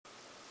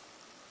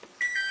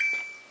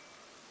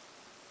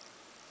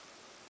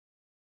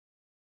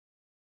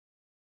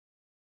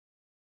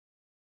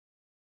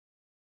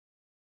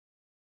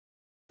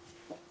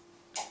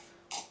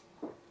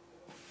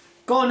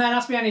Go on then,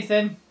 ask me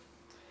anything.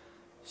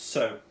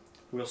 So,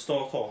 we'll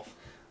start off,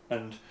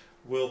 and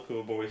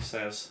Whirlpool Boy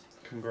says,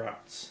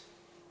 congrats.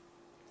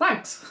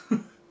 Thanks.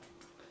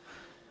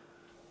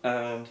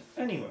 And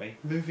anyway,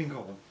 moving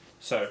on.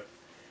 So,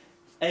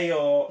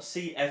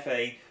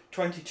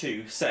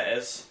 ARCFA22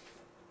 says,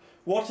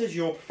 what is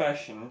your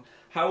profession?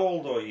 How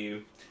old are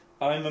you?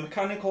 I'm a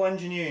mechanical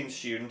engineering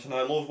student and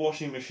I love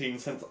washing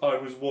machines since I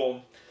was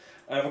 1.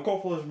 I have a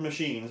couple of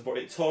machines, but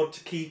it's hard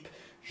to keep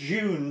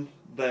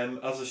them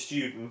as a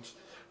student.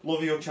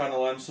 Love your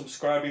channel. I'm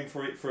subscribing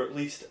for it for at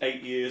least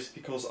 8 years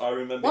because I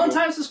remember...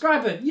 One-time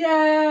subscriber.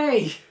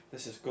 Yay!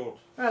 This is good.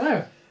 I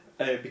know.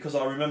 Because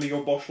I remember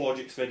your Bosch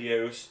Logics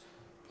videos.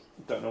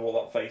 Don't know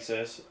what that face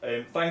is.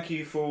 Thank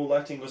you for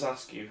letting us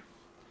ask you.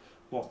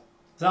 What?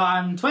 So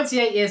I'm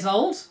 28 years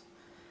old.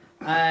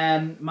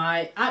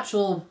 My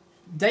actual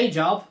day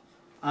job,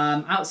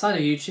 outside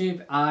of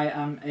YouTube, I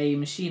am a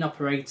machine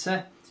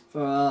operator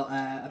for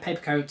a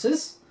paper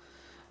coaters.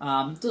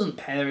 Doesn't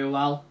pay very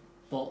well,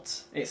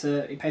 but it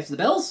pays for the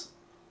bills.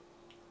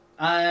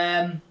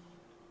 And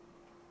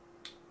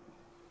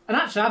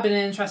actually, I've been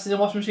interested in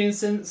washing machines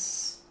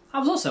since I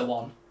was also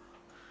 1.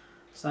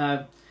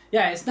 So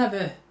yeah,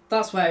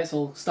 that's where it's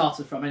all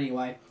started from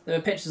anyway. There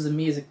were pictures of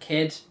me as a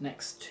kid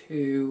next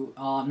to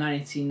our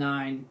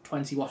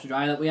 1989-20 washer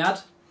dryer that we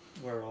had.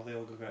 Where are they?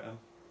 I'll go get them.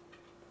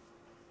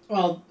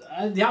 Well,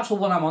 the actual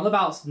one I'm on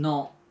about's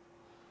not...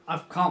 I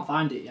can't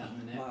find it yet in a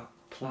minute.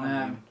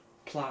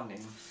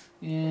 Planning.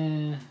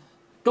 Yeah.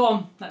 Go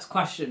on, next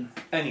question.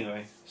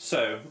 Anyway,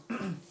 so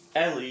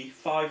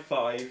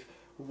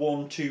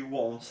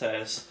Ellie55121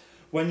 says,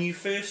 when you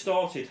first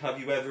started, have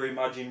you ever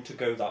imagined to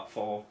go that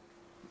far?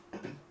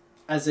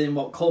 As in,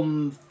 what,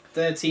 come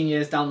 13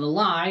 years down the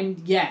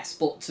line? Yes,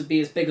 but to be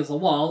as big as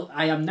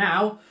I am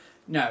now?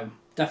 No,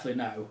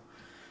 definitely no.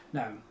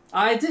 No.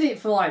 I did it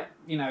for,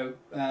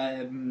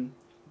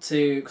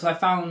 because I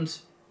found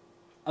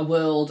a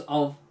world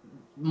of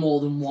more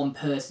than one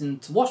person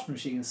to wash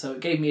machines, so it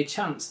gave me a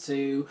chance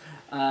to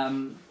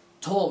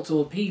talk to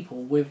other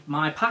people with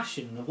my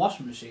passion of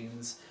washing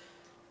machines,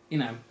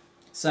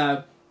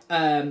 So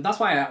that's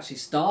why I actually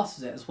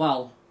started it as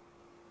well.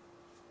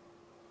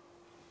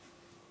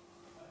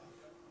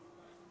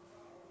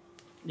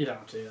 You don't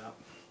have to do that.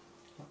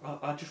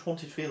 I just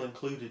wanted to feel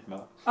included,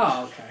 Matt.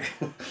 Oh,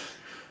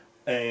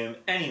 okay.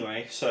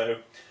 Anyway, so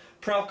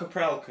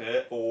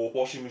Pralka, or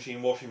washing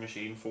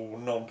machine for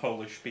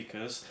non-Polish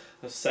speakers,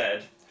 has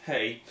said,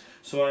 hey,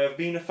 so I have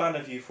been a fan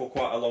of you for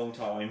quite a long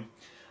time.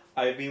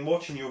 I have been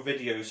watching your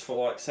videos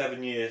for like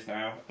 7 years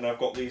now, and I've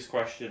got these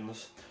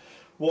questions.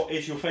 What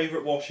is your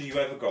favourite washer you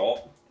ever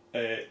got?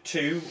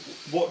 2,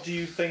 what do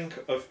you think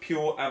of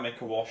pure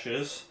Amica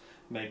washers,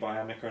 made by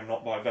Amica and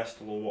not by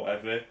Vestal or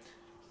whatever?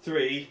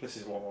 3, this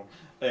is a long one,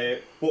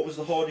 what was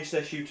the hardest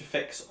issue to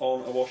fix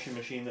on a washing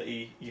machine that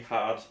you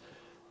had?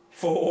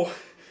 4,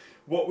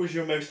 what was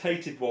your most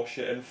hated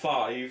washer? And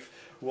 5,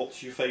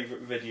 what's your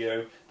favourite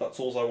video? That's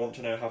all I want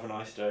to know. Have a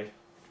nice day.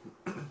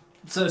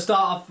 So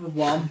start off with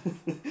 1.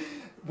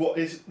 What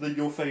is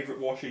your favourite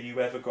washer you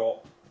ever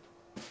got?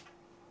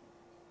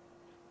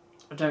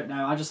 I don't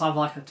know, I just have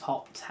like a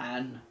top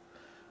 10.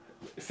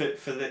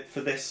 For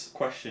this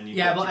question,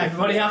 yeah, but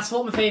everybody asks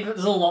what my favourite.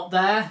 There's a lot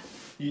there.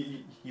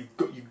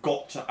 You've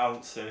got to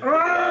answer.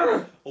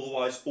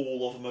 Otherwise,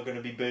 all of them are going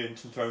to be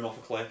burnt and thrown off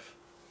a cliff.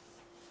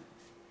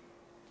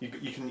 You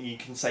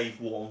can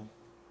save one.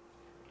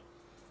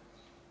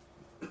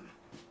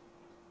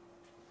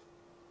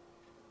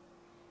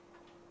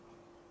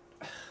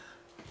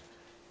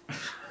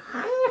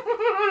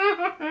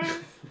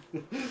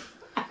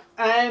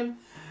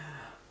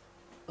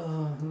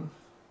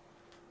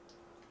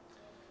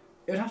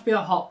 It would have to be a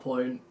hot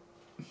point.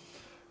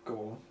 Go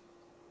on.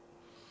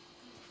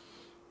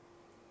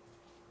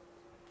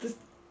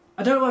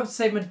 I don't know whether to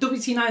say my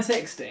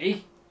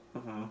WT960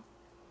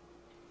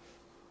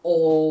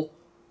 or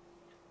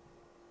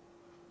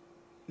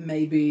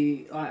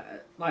maybe like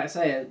I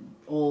say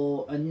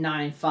or a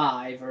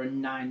 9.5 or a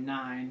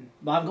 9.9.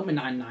 But I haven't got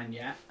my 9.9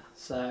 yet,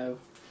 so.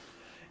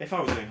 If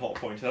I was doing hot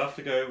point, I'd have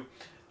to go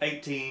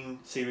 18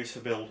 series for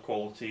build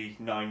quality,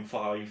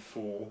 9.5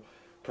 for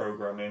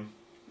programming.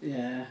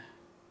 Yeah.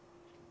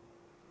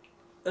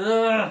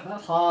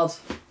 That's hard.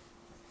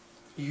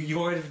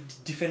 You already have a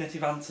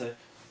definitive answer.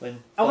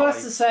 Then I would have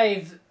to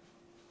say,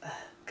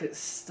 cause it's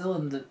still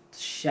in the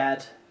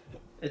shed,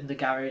 in the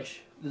garage,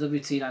 the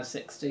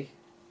WT960.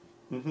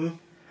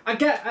 I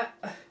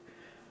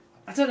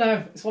don't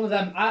know, it's one of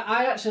them.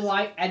 I actually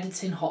like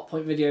editing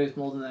Hotpoint videos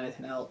more than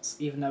anything else,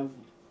 even though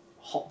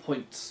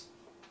Hotpoint's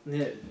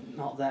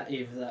not that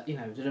either.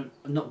 They're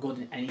not good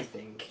in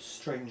anything.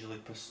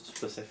 Strangely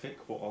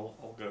specific, but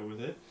I'll go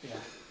with it.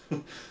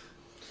 Yeah.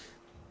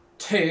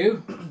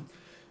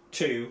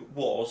 2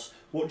 was,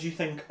 what do you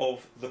think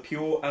of the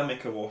pure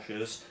Amica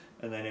washers,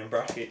 and then in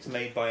brackets,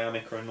 made by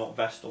Amica and not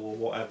Vestal or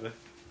whatever?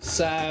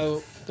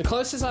 So, the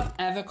closest I've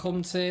ever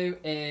come to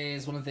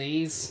is one of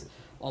these,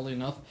 oddly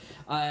enough.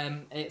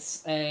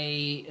 It's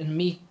I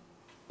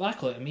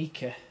call it a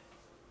Mica.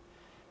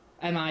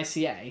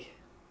 M-I-C-A.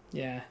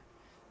 Yeah.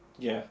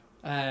 Yeah.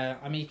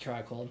 Amica,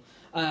 I call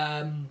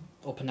them.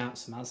 Or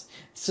pronounce them as.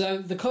 So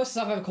the closest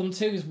I've ever come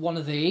to is one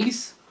of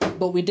these.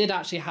 But we did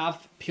actually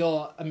have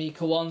pure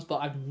Amica ones, but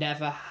I've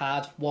never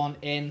had one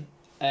in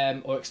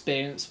or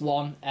experienced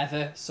one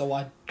ever, so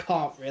I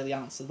can't really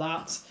answer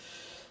that.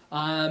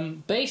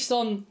 Based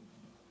on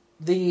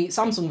the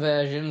Samsung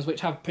versions,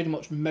 which have pretty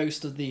much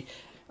most of the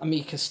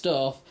Amica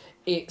stuff,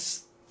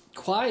 it's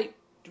quite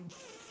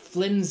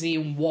flimsy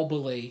and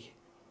wobbly,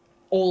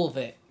 all of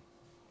it,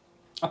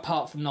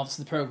 apart from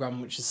obviously the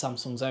program, which is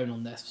Samsung's own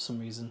on this for some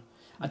reason.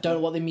 I don't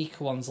know what the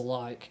Amica ones are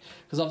like,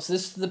 because obviously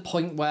this is the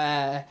point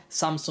where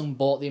Samsung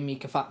bought the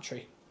Amica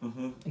factory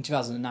in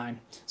 2009.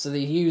 So they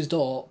used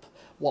up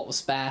what was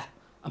spare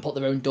and put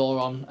their own door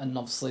on and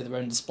obviously their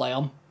own display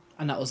on,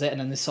 and that was it.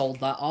 And then they sold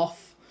that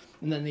off,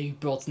 and then they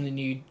brought in the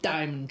new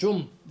Diamond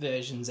Drum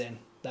versions in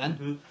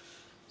then.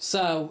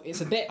 So it's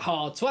a bit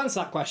hard to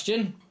answer that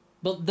question,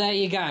 but there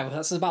you go.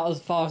 That's about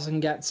as far as I can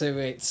get to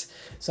it.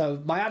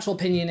 So my actual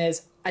opinion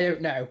is I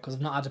don't know, because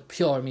I've not had a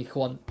pure Amica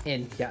one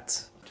in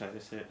yet. Okay,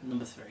 that's it.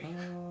 Number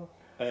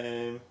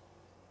 3.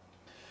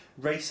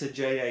 Racer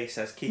JA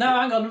says keep No,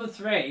 hang on, number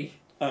 3.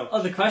 Oh.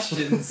 Other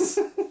questions.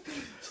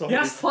 Sorry. You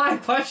asked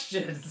 5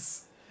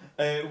 questions.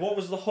 What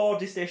was the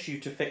hardest issue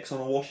to fix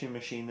on a washing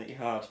machine that you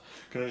had?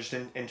 Can I just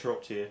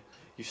interrupt you?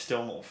 You've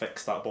still not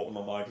fixed that button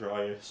on my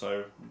dryer,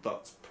 so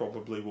that's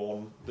probably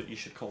one that you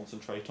should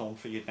concentrate on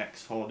for your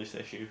next hardest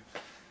issue.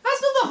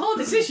 That's not the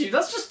hardest issue,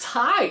 that's just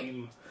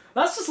time.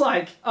 That's just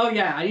like, oh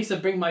yeah, I need to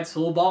bring my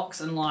toolbox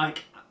and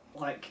like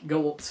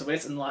go up to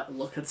it and like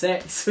look at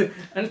it.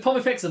 And it's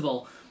probably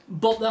fixable.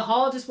 But the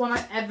hardest one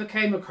I ever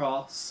came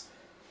across,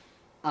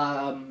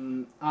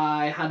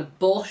 I had a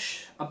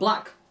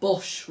black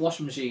Bosch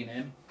washing machine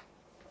in,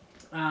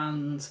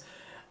 and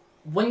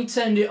when you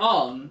turned it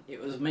on,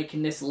 it was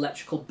making this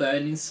electrical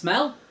burning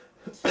smell,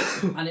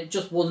 and it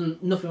just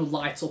nothing would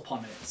light up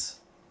on it,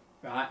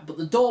 right? But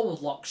the door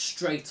was locked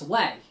straight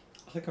away.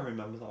 I think I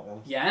remember that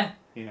one. Yeah?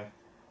 Yeah.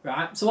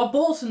 Right, so I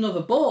bought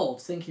another board,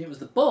 thinking it was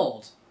the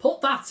board,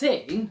 put that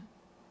in,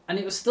 and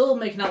it was still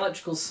making an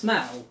electrical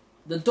smell.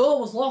 The door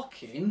was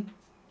locking,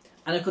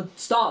 and I could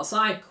start a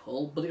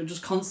cycle, but it would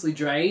just constantly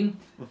drain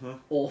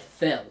or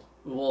fill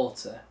with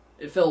water.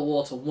 It filled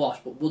water and wash,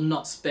 but would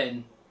not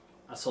spin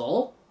at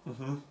all.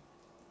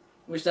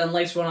 Which then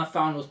later on I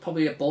found was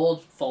probably a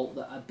board fault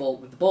that I bought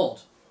with the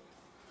board.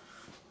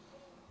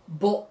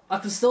 But I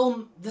could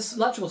still, this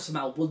electrical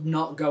smell would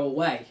not go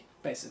away,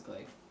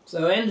 basically.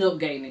 So I ended up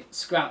getting it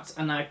scrapped,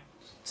 and I,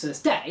 to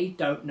this day,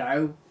 don't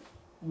know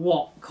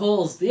what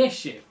caused the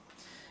issue.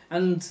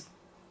 And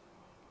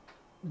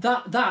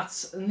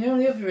that's and the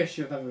only other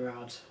issue I've ever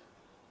had.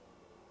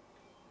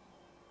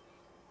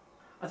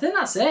 I think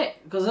that's it,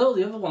 because all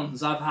the other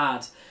ones I've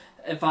had,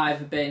 if I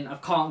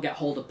can't get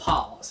hold of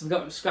parts. I've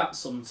got to scrap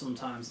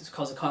sometimes, it's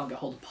because I can't get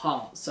hold of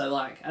parts. So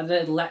like, I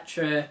did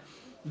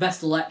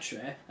Vestel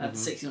Electra, I had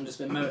 1600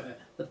 spin motor.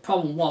 The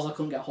problem was I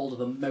couldn't get hold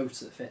of a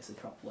motor that fitted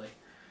properly.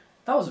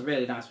 That was a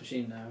really nice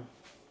machine though,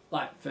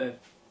 like for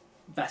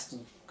Vestel,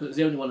 because it was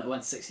the only one that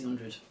went to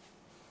 1600,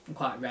 and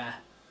quite rare.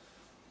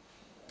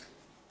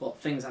 But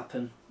things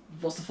happen.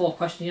 What's the 4th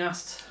question you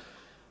asked?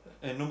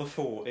 Number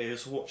 4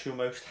 is, what's your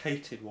most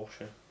hated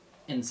washer?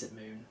 Insit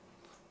Moon.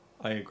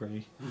 I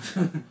agree.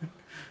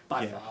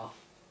 By far.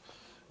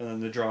 And then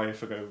the dryer,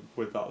 if I go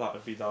with that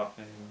would be that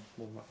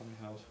one that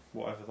I had,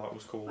 whatever that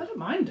was called. I don't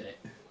mind it.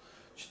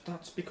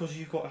 That's because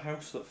you've got a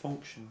house that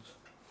functions.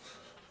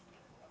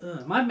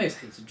 My most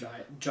hated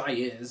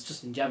dryers,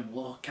 just in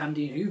general, are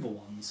Candy and Hoover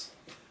ones.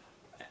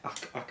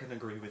 I can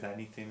agree with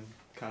anything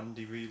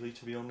Candy, really,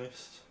 to be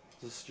honest.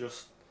 It's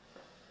just...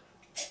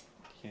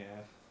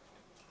 yeah.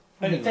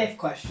 And the 5th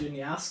question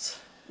you asked,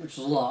 which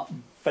was a lot.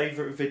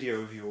 Favourite video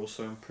of yours,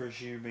 so I'm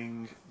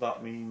presuming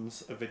that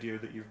means a video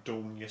that you've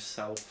done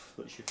yourself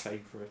that's your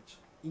favourite.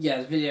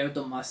 Yeah, the video I've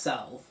done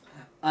myself.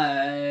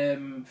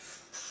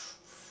 It's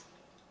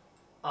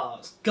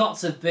got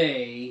to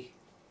be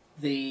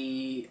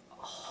the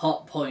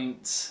Hot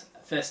Point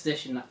first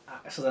edition that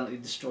accidentally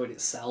destroyed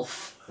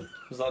itself.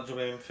 Was that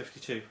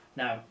WM52?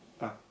 No.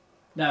 Ah.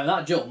 No,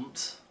 that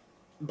jumped.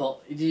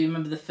 But do you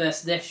remember the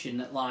first edition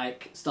that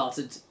like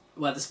started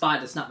where the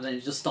spider snapped and then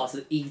it just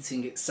started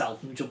eating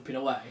itself and jumping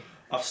away?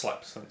 I've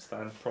slept since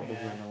then, probably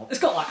not. It's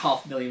got like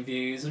 500,000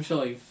 views, I'm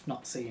sure you've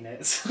not seen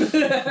it.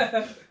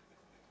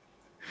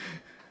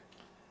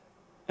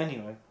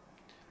 Anyway,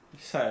 he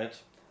said,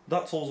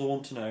 that's all I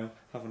want to know,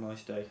 have a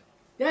nice day.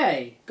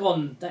 Yay! Go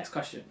on, next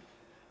question.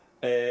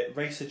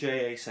 Racer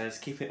JA says,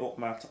 keep it up,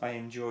 Matt, I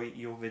enjoy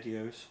your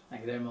videos.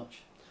 Thank you very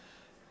much.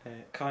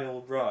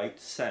 Kyle Wright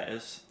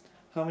says,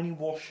 how many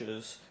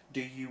washers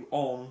do you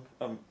own,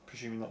 I'm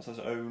presuming that says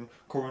own,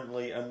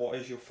 currently, and what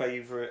is your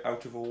favourite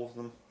out of all of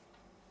them?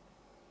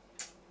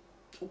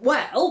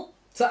 Well,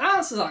 to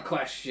answer that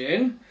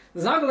question,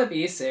 there's now going to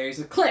be a series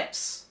of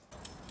clips.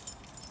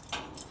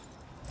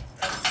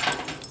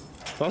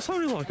 That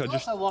sounded like I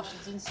just... Also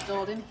washers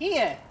installed in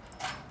here.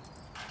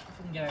 If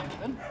I can get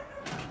open.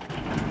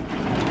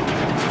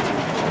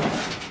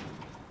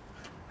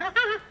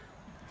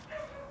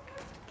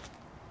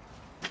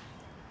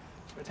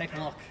 take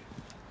a look.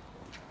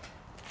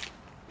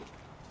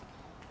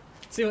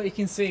 See what you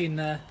can see in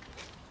there.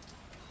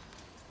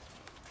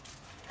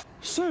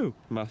 So,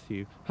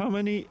 Matthew, how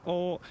many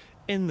are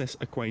in this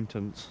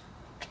acquaintance?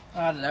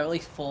 I don't know, at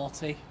least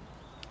 40.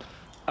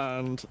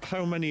 And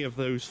how many of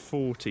those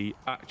 40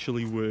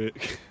 actually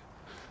work?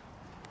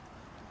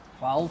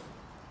 12.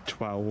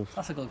 12.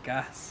 That's a good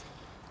guess.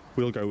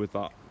 We'll go with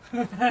that.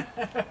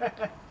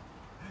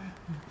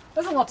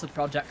 There's a lot of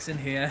projects in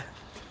here.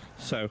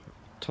 So,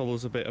 tell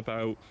us a bit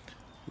about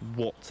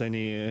what's in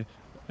here,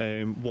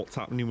 what's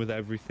happening with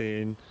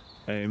everything,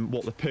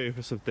 what the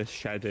purpose of this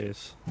shed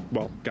is.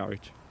 Well,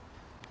 garage.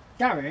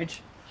 Garage?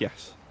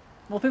 Yes.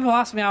 Well, people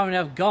ask me how many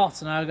I've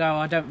got, and I go,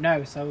 I don't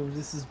know. So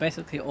this is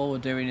basically all we're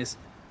doing is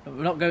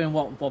we're not going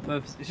what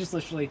purpose. It's just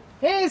literally,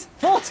 here's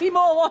 40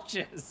 more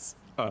watches.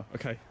 Oh,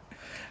 okay.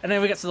 And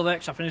then we get to the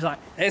workshop, and he's like,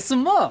 here's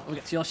some more. We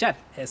get to your shed,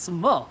 here's some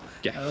more.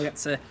 Yeah. And we get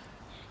to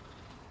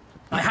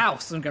my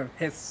house, and go,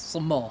 here's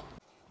some more.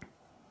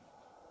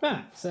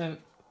 Right. So,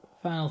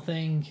 final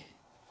thing.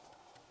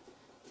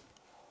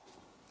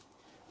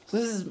 So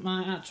this is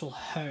my actual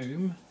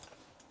home.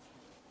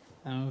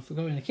 And if we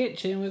go in the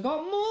kitchen, we've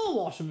got more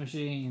washing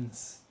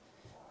machines.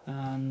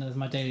 And there's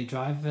my daily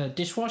driver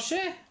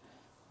dishwasher,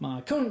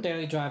 my current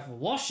daily driver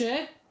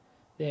washer,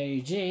 the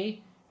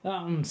AEG that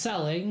I'm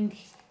selling.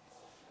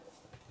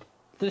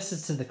 This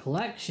is to the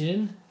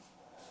collection.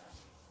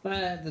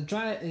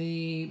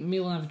 The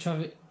Miele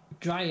Navitronic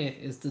dryer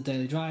is the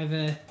daily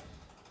driver,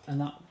 and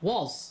that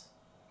was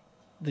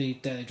the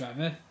daily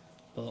driver.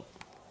 But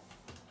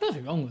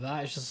nothing wrong with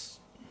that. It's just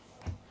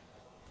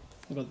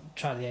I've got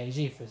to try the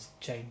AEG for a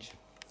change.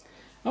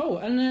 Oh,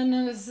 and then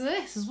there's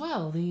this as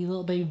well. The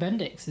little baby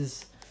Bendix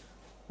is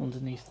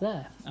underneath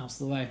there, out of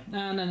the way.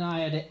 And then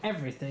I edit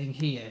everything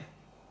here.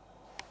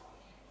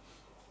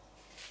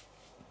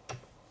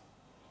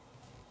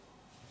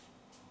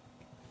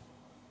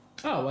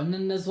 Oh, and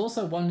then there's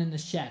also one in the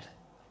shed.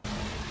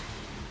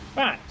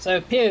 Right, so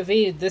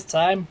POV this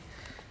time,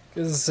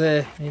 because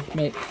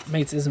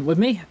mate isn't with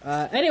me.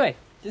 Anyway,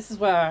 this is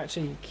where I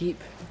actually keep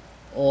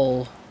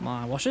all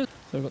my washers.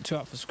 So we've got 2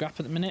 out for scrap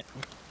at the minute.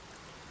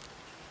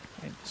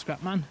 Wait for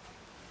scrap man.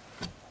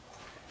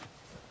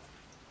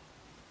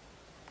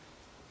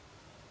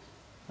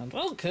 And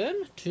welcome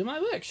to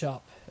my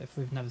workshop, if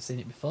we've never seen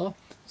it before.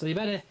 So you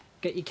better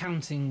get your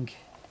counting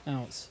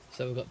out.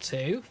 So we've got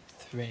 2,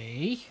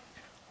 3,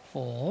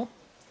 4,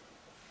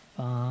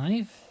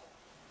 5,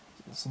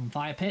 some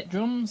fire pit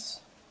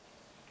drums,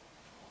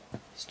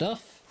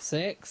 stuff,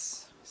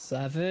 6,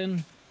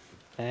 7,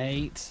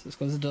 8, let's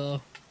close the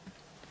door.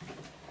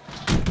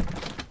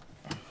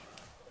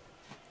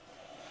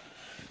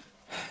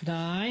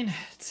 9,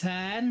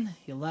 10,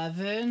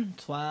 11,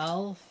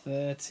 12,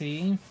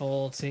 13,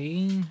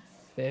 14,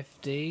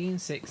 15,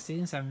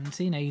 16,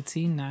 17,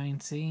 18,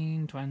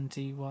 19,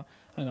 21.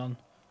 Hang on.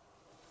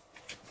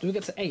 Did we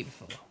get to 8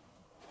 before?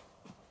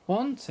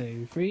 1,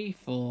 2, 3,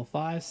 4,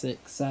 5,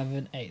 6,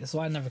 7, 8. That's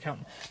why I never count.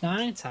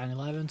 9, 10,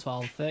 11,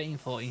 12, 13,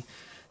 14,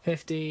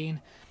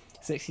 15,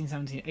 16,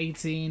 17,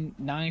 18,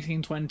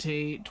 19,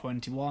 20,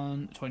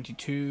 21,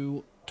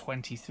 22,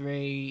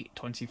 23,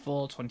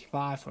 24,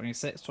 25,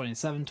 26,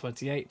 27,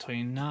 28,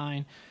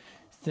 29,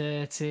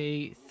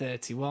 30,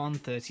 31,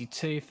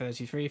 32,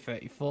 33,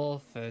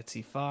 34,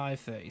 35,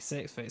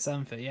 36,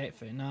 37, 38,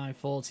 39,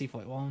 40,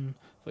 41,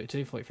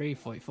 42, 43,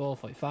 44,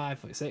 45,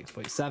 46,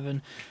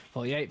 47,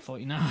 48,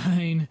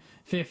 49,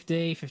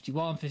 50,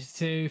 51,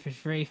 52,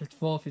 53,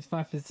 54,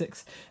 55,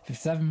 56,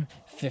 57,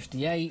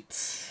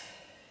 58,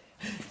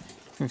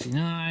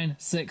 59,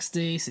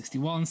 60,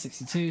 61,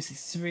 62,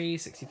 63,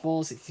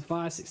 64,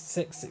 65,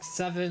 66,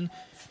 67,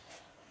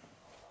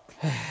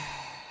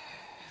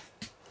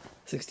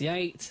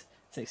 68,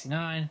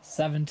 69,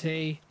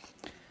 70,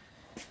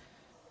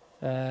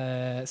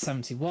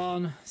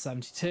 71,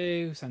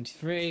 72,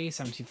 73,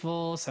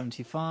 74,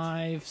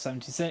 75,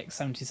 76,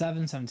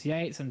 77,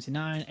 78,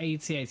 79,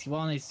 80,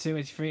 81, 82,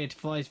 83,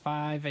 84,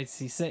 85,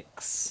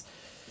 86,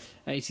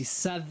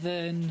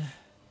 87,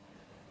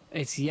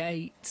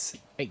 88,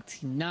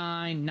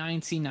 89,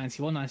 90,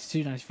 91,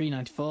 92, 93,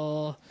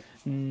 94,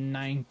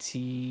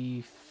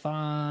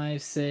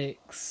 95,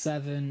 6,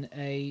 7,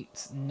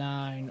 8,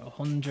 9,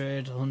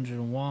 100,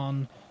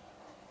 101,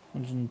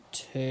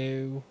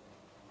 102,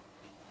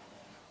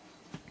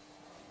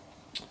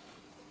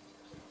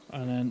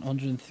 and then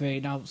 103.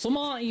 Now, some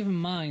aren't even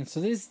mine.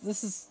 So this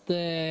is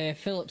the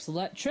Philips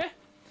Electra.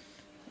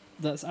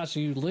 That's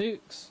actually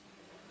Luke's.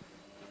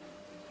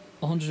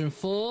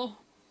 104,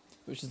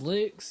 which is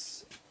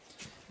Luke's.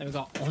 Then we've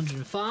got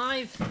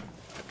 105,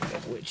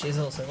 which is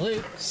also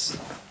Luke's.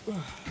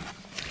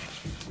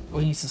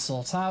 We need to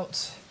sort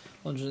out.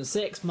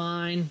 106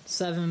 mine,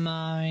 7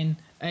 mine,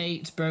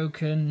 8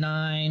 broken,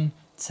 9,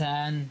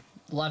 10,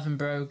 11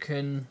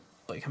 broken,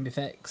 but it can be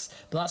fixed.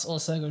 But that's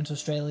also going to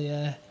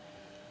Australia.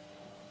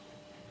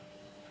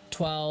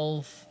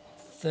 12,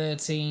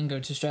 13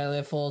 going to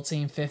Australia,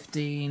 14,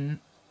 15,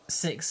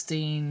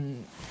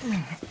 16.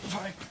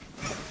 Sorry.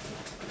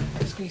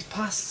 Squeeze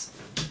past.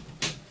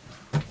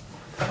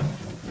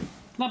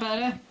 not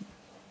better.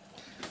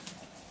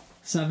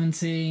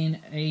 17,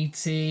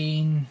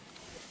 18,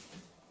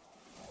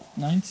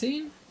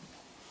 19.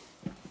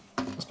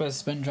 I suppose the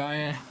spin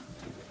dryer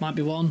might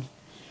be one.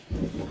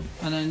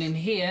 And then in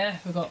here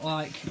we've got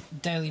like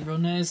daily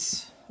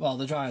runners. Well,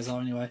 the dryers are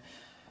anyway.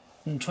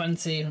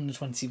 120,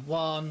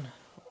 121.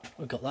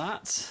 We've got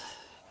that.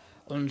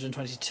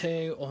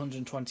 122,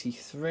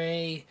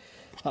 123.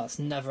 That's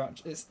never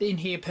actually. It's in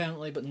here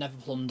permanently, but never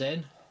plumbed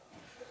in.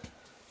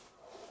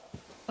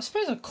 I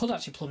suppose I could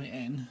actually plumb it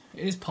in.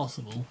 It is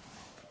possible.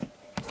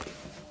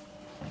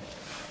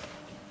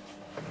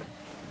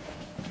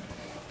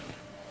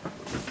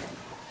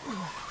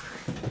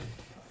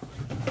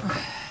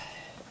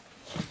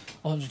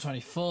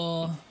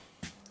 $124,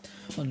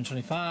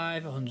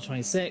 125,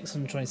 126,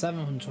 127,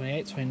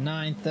 128,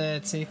 29,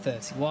 30,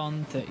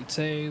 31,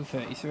 32,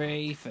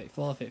 33,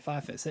 34,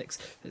 35, 36,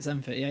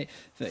 37, 38,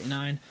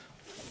 39,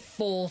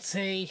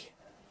 40,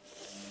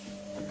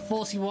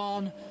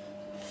 41,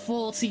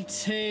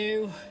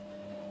 42,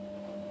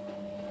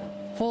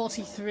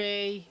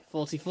 43,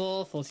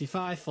 44,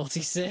 45,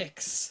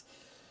 46,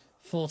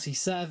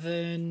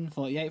 47,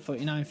 48,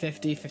 49,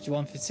 50,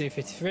 51, 52,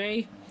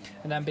 53.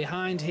 And then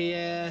behind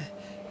here,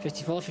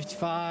 54,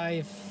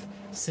 55,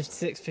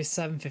 56,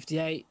 57,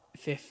 58,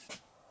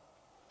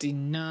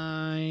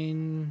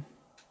 59,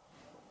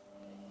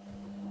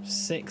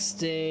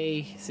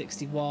 60,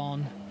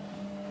 61,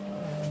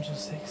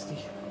 160.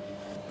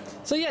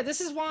 So yeah, this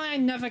is why I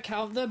never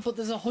count them, but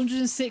there's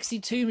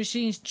 162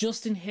 machines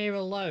just in here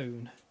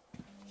alone,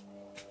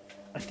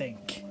 I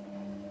think.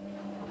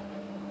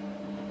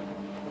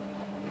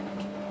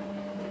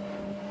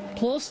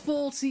 Plus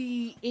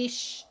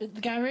 40-ish at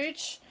the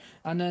garage,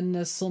 and then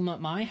there's some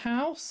at my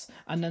house,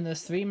 and then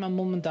there's 3 in my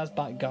mum and dad's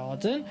back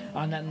garden,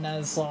 and then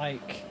there's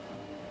like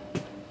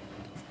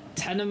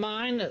 10 of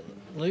mine at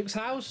Luke's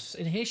house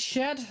in his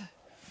shed.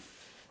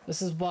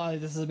 This is why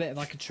this is a bit of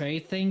like a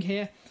trade thing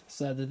here.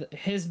 So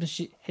his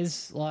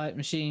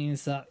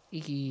machines that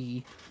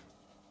he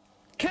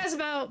cares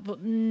about,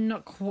 but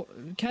not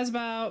cares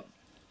about,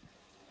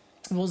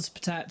 wants to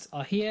protect,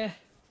 are here,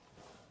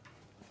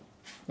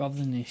 rather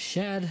than his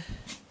shed.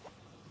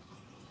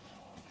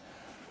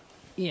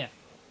 Yeah.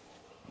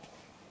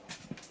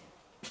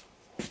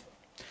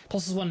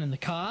 Plus there's one in the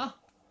car.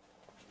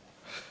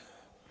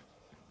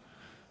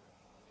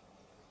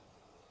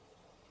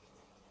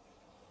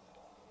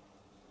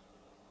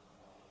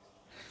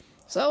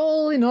 So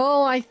all in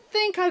all, I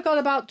think I've got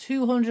about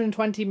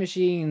 220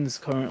 machines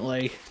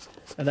currently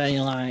at any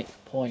like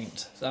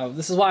point. So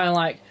this is why I'm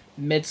like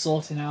mid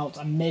sorting out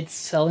and mid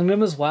selling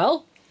them as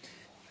well,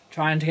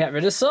 trying to get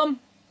rid of some.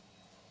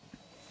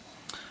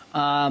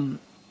 I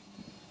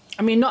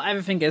mean, not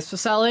everything is for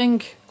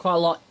selling. Quite a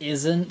lot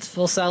isn't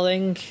for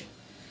selling.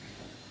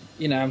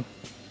 You know,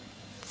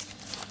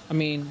 I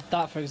mean,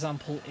 that for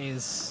example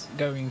is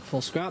going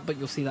full scrap, but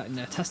you'll see that in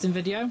their testing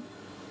video.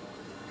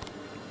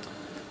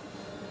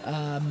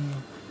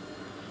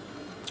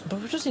 But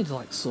we just need to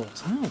like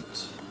sort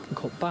out and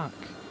cut back.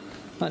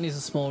 That needs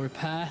a small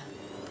repair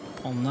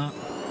on that.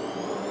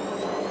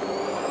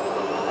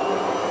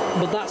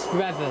 But that's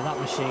forever, that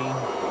machine.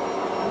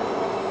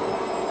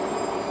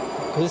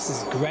 This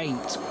is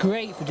great.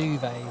 Great for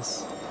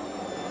duvets.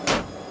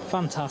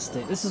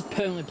 Fantastic. This is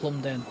permanently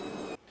plumbed in.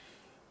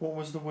 What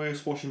was the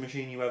worst washing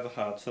machine you ever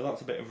had? So that's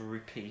a bit of a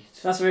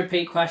repeat. That's a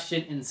repeat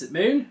question, Instant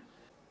Moon.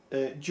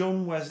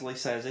 John Wesley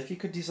says, if you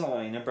could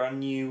design a brand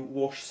new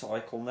wash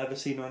cycle never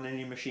seen on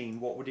any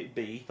machine, what would it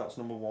be? That's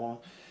number 1.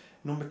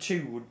 Number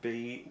 2 would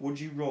be, would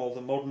you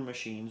rather modern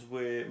machines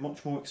were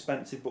much more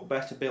expensive but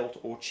better built,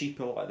 or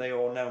cheaper like they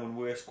are now and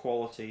worse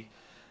quality?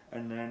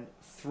 And then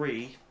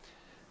 3,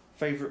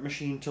 favourite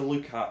machine to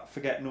look at,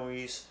 forget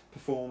noise,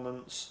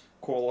 performance,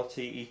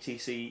 quality,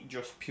 etc,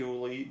 just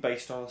purely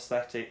based on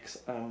aesthetics.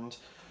 And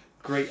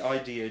great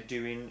idea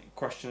doing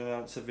question and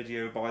answer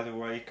video, by the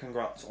way.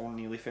 Congrats on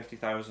nearly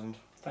 50,000.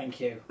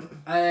 Thank you.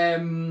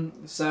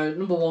 So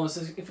number 1 was,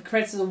 if it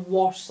created a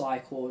wash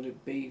cycle, what would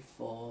it be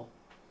for?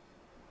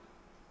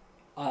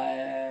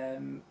 A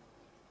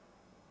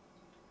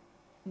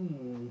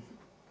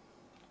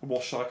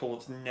wash cycle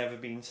that's never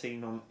been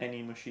seen on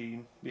any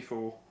machine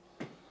before.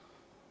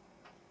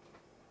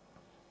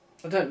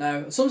 I don't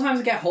know. Sometimes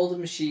I get hold of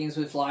machines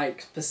with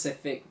like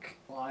specific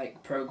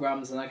like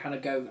programs, and I kind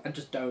of go, I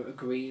just don't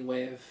agree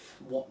with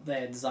what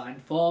they're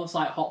designed for. It's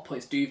like Hot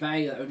Points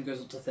duvet that only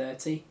goes up to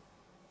 30.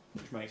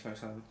 Which makes no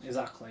sense.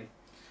 Exactly.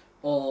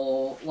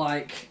 Or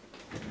like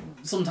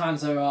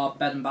sometimes there are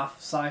bed and bath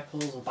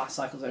cycles or bath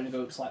cycles that only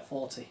go up to like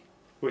 40.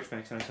 Which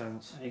makes no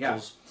sense. There you go.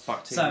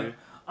 Bacteria. So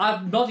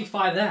I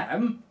modify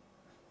them,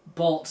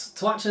 but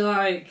to actually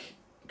like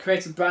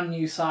create a brand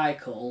new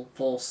cycle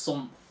for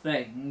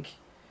something.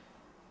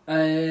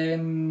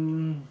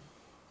 I'm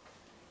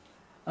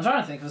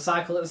trying to think of a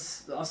cycle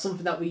that's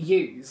something that we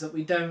use that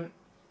we don't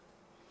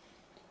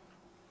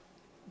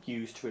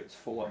use to its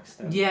full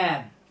extent.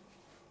 Yeah.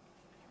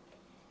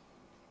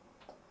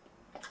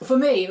 For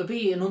me, it would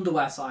be an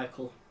underwear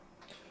cycle,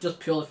 just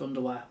purely for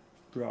underwear.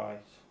 Right.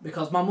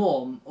 Because my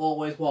mum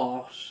always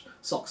washed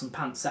socks and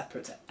pants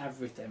separate to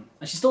everything,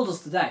 and she still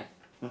does today.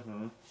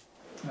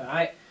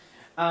 Right,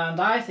 and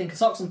I think a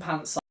socks and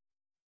pants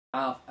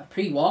have a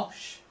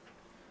pre-wash,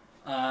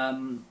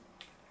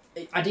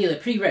 ideally a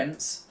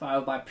pre-rinse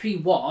followed by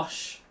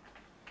pre-wash,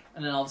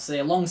 and then obviously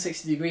a long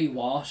 60-degree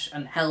wash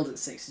and held at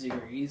 60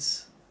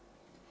 degrees,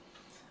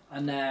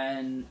 and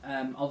then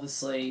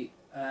obviously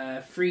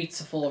 3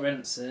 to 4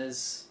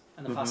 rinses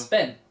and a fast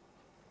spin.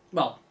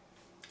 Well,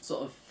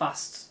 sort of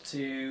fast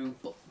to,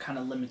 but kind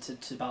of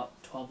limited to about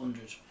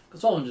 1200,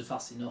 because 1200 is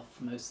fast enough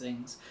for most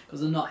things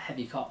because they're not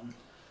heavy cotton.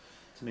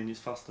 I mean, it's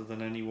faster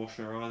than any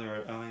washer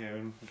either I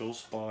own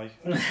does by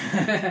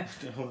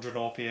 100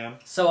 RPM.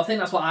 So I think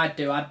that's what I'd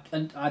do.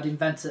 I'd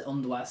invent an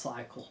underwear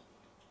cycle.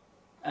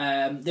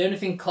 The only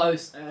thing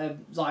close,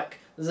 like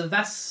there's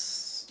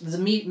a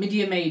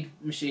medium-made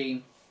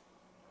machine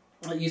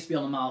that used to be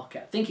on the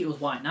market. I think it was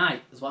White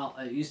Knight as well.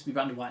 It used to be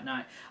branded White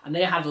Knight, and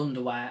they had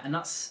underwear, and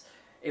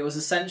it was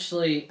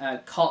essentially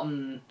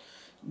cotton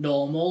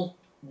normal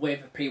with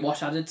a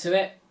pre-wash added to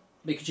it.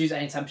 But you could choose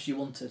any temperature you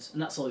wanted,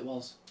 and that's all it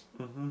was.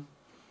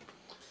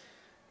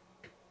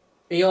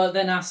 You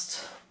then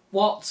asked,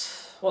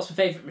 what's my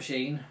favourite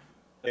machine?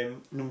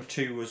 Number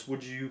 2 was,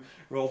 would you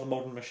rather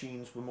modern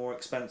machines were more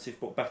expensive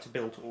but better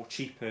built, or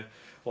cheaper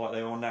like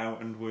they are now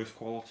and worse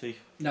quality?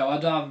 No,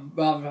 I'd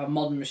rather have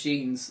modern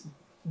machines,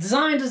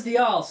 designed as they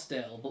are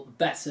still, but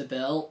better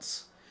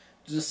built.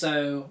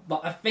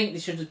 But I think they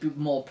should just be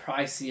more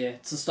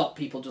pricier to stop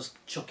people just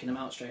chucking them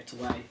out straight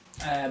away.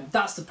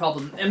 That's the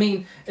problem. I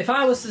mean, if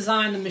I was to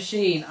design a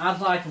machine,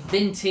 I'd like a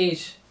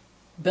vintage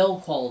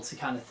build quality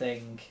kind of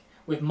thing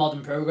with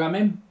modern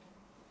programming.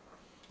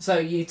 So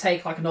you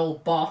take like an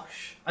old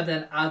Bosch and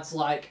then adds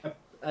like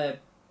a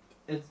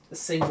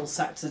single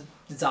set of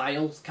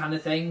dials kind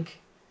of thing.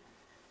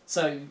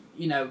 So,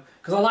 you know,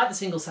 because I like the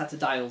single set of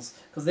dials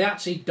because they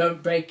actually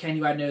don't break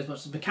anywhere near as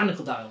much as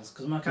mechanical dials,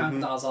 because mechanical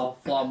dials are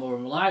far more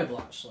unreliable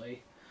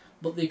actually.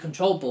 But the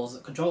control boards that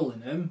are controlling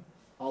them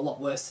are a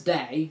lot worse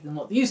today than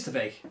what they used to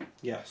be.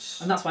 Yes.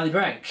 And that's why they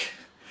break.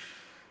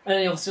 And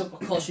then obviously,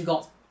 of course, you've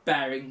got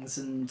bearings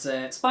and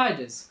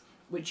spiders,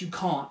 which you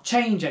can't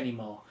change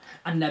anymore.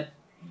 And they're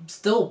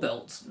still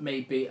built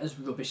maybe as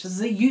rubbish as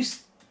they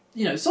used.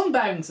 You know, some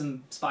bearings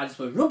and spiders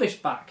were rubbish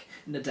back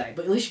in the day,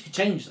 but at least you could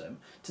change them.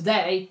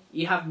 Today,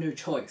 you have no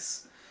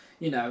choice,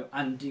 you know,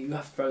 and you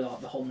have to throw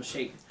out the whole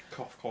machine.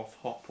 Cough, cough,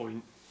 hot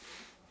point.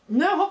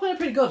 No, hot point are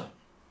pretty good.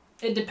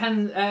 It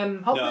depends. I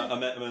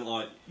meant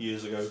like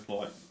years ago,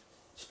 like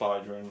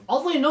Spider and...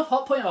 Oddly enough,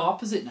 hot point are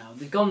opposite now.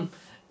 They've gone,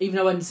 even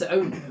though I didn't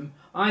own them,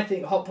 I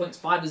think hot point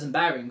spiders and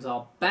bearings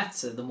are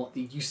better than what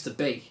they used to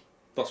be.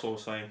 That's what I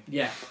was saying.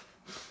 Yeah.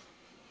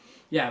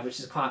 Yeah, which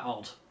is quite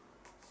odd.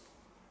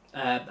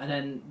 And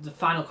then the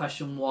final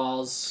question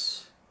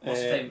was,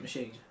 what's your favourite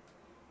machine?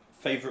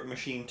 Favourite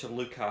machine to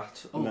look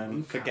at, and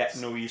then forget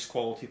noise,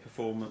 quality,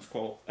 performance,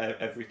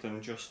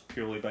 everything, just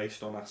purely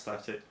based on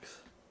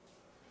aesthetics.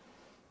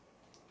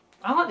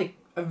 I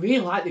really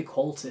like the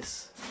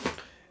Qualtis.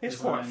 It's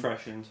design. quite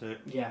fresh, isn't it?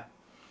 Yeah.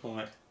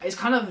 Like, it's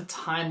kind of a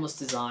timeless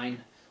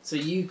design, so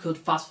you could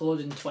fast forward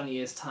in 20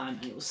 years' time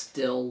and it will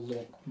still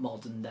look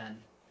modern then.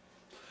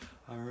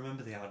 I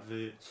remember the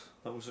adverts.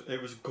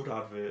 It was a good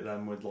advert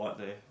then, with like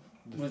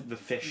the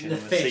fish and the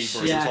fish,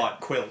 zebras. yeah. It's like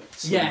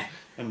quilts. Yeah.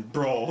 And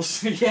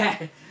bras.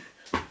 Yeah.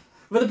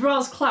 Were the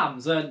bras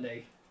clams, weren't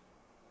they?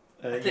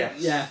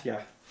 Yes.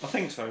 Yeah. I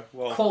think so.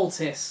 Well,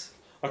 Qualtis.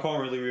 I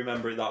can't really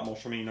remember it that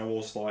much. I mean, I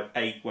was like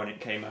 8 when it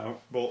came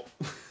out, but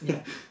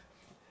Yeah.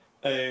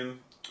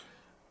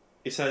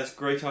 It says,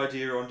 great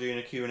idea on doing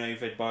a Q&A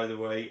vid, by the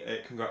way.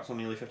 Congrats on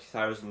nearly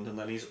 50,000. And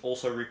then he's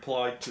also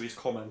replied to his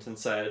comment and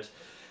said,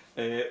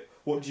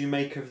 what do you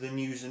make of the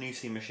new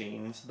Zanussi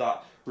machines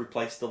that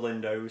replace the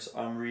Lindos?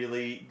 I'm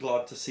really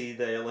glad to see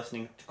they're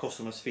listening to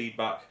customers'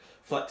 feedback.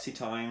 Flexi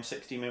time,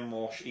 60 min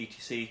wash,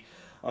 etc.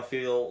 I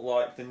feel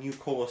like the new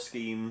colour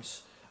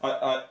schemes...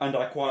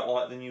 I quite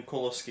like the new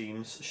colour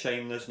schemes.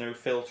 Shame there's no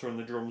filter and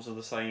the drums are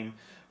the same,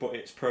 but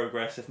it's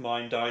progress. If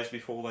mine dies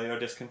before they are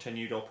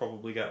discontinued, I'll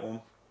probably get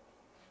one.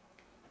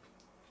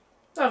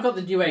 I've got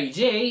the new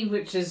AG,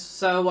 which is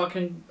so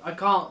I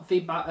can't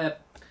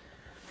feedback.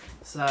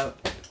 So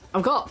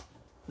I've got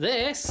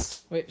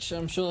this, which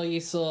I'm sure you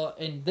saw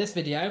in this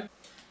video.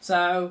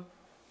 So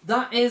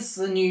that is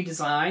the new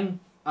design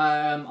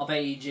of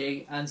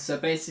AEG, and so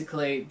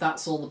basically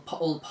that's all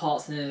the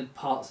parts and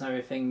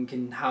everything,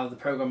 and how the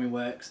programming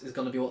works is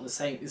going to be what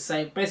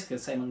basically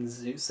the same on the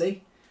Zanussi.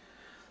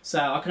 So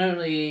I can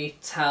only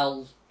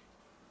tell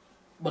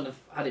when I've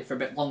had it for a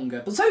bit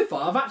longer, but so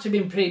far I've actually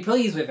been pretty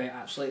pleased with it.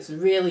 Actually, it's a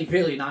really,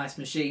 really nice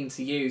machine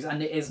to use,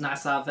 and it is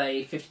nice to have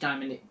a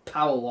 59-minute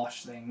power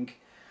wash thing.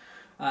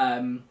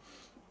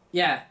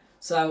 Yeah,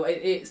 so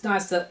it's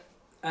nice that.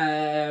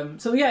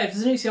 So yeah, if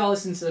Zanussi are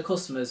listening to the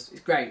customers,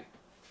 it's great.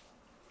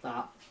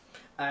 That.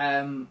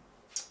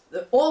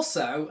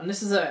 Also, and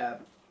this is a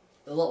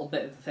little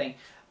bit of the thing,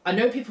 I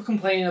know people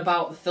complaining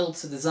about the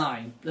filter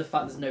design, the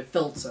fact there's no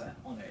filter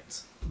on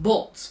it,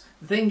 but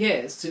the thing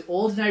is, to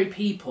ordinary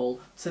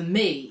people, to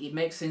me, it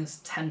makes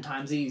things 10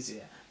 times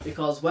easier,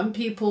 Because when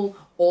people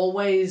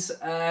always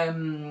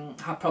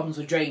have problems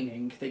with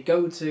draining, they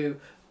go to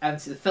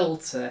empty the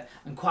filter,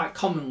 and quite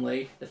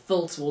commonly the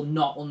filter will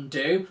not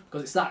undo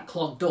because it's that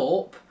clogged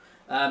up.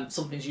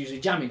 Something's usually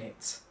jamming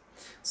it.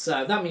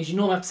 So that means you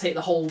normally have to take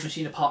the whole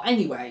machine apart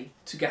anyway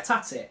to get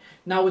at it.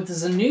 Now with the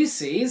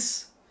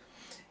Zanussi's,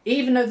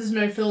 even though there's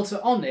no filter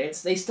on it,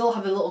 they still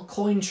have a little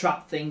coin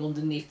trap thing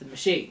underneath the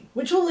machine,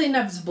 which will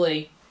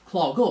inevitably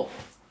clog up.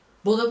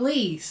 But at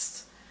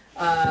least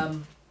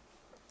you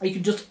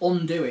can just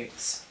undo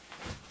it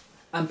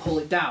and pull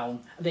it down,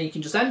 and then you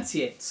can just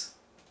empty it.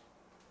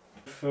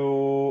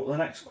 For the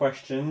next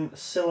question,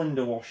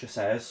 Cylinder Washer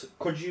says,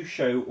 could you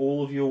show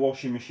all of your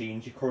washing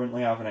machines you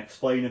currently have and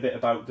explain a bit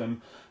about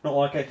them? Not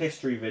like a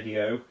history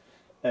video,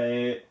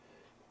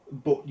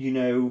 but you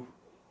know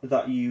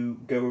that you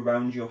go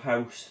around your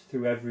house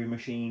through every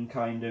machine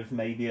kind of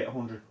maybe at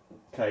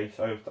 100k.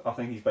 So I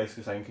think he's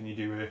basically saying, can you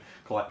do a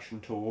collection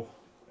tour?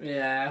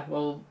 Yeah,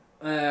 well,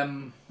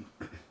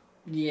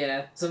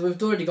 yeah. So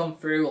we've already gone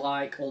through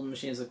like all the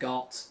machines I've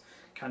got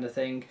kind of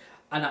thing,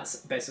 and that's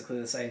basically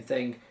the same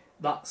thing.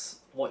 That's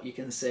what you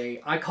can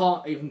see. I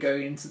can't even go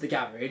into the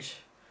garage.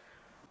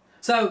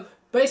 So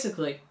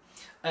basically,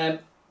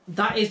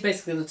 that is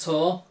basically the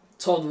tour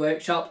of the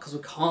workshop, because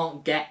we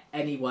can't get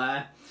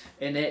anywhere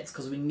in it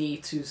because we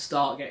need to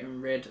start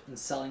getting rid and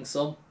selling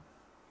some.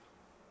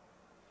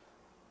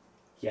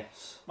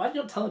 Yes. Why did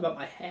you not tell me about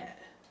my hair?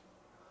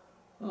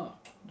 Oh,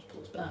 just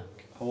pull it back.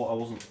 I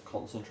wasn't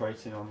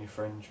concentrating on your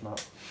fringe,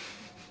 Matt.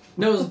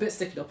 No, it was a bit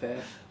sticking up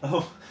here.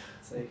 Oh.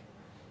 See.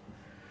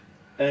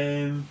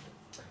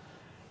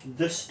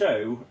 The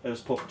Stowe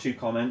has put 2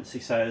 comments. He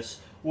says,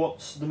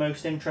 what's the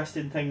most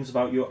interesting things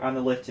about your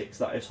analytics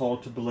that is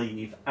hard to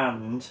believe?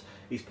 And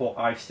he's put,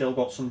 I've still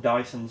got some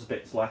Dyson's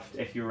bits left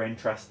if you're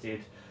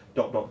interested. ...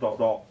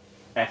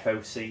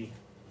 FOC.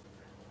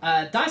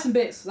 Dyson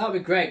bits, that would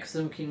be great, because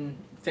then we can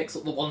fix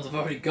up the ones I've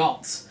already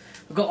got.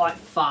 I've got like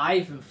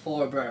 5 and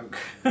 4 are broke.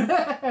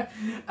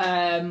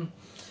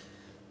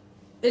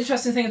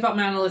 Interesting thing about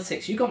my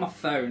analytics, you got my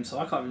phone, so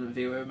I can't even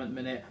view them at the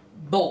minute.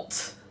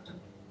 But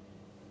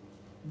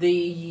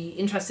the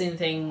interesting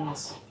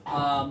things,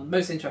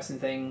 most interesting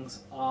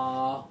things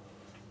are,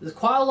 there's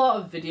quite a lot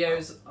of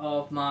videos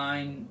of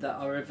mine that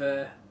are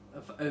over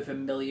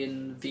 1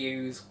 million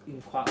views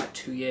in quite like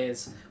 2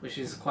 years, which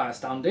is quite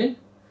astounding.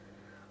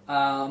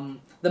 The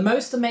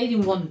most I made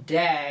in one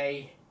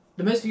day,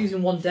 the most views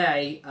in one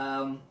day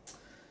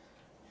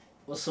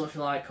was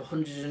something like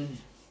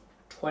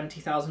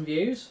 120,000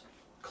 views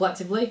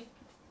collectively.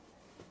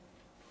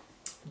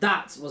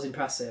 That was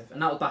impressive, and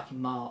that was back in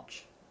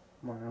March.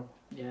 Wow.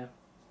 Yeah.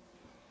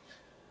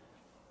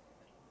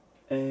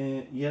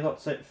 Yeah,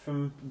 that's it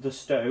from the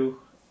Stowe.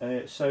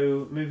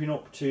 So moving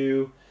up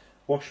to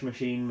Washing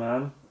Machine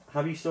Man.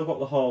 Have you still got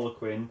the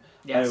Harlequin?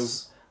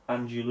 Yes. Oh,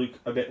 and you look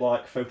a bit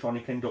like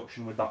Photonic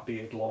Induction with that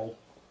beard, lol.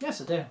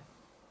 Yes, I do.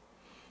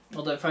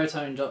 Although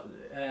Photon,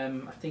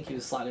 I think he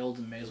was slightly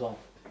older than me as well.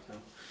 So.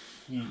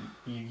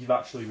 You've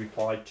actually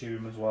replied to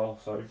him as well,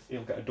 so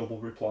he'll get a double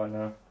reply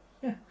now.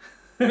 Yeah.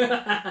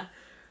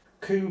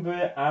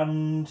 Kuba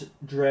and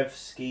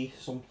Drevsky,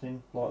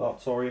 something like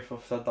that. Sorry if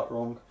I've said that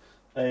wrong.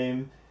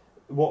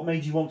 What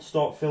made you want to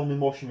start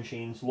filming washing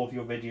machines? Love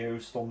your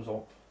videos, thumbs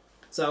up.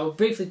 So I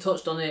briefly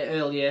touched on it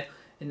earlier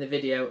in the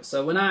video.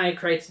 So when I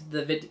created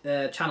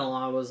the channel,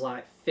 I was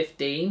like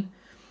 15,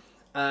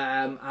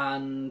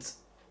 and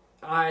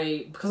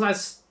because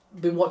I've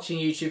been watching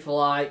YouTube for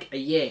like a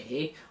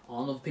year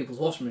on other people's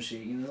washing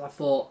machines, I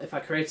thought if I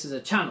created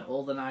a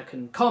channel, then I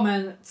can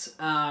comment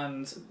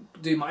and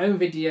do my own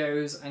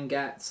videos and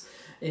get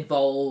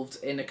involved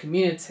in a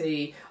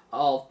community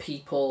of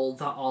people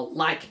that are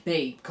like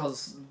me,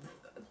 because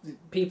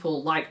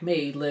people like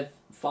me live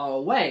far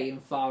away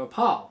and far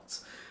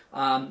apart.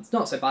 It's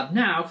not so bad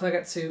now because I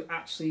get to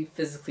actually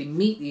physically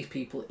meet these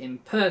people in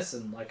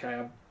person like I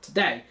am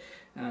today,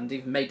 and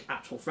even made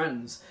actual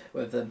friends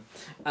with them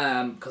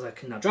because I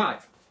can now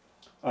drive.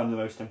 And the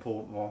most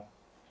important one.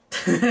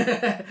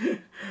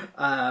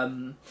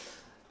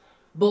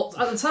 But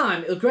at the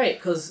time it was great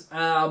because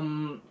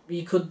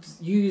you could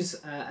use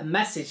a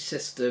message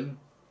system,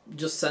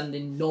 just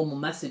sending normal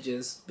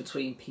messages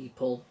between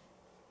people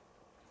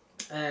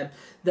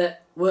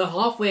that were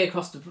halfway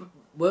across the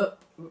world.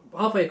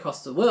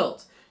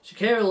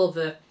 Shakira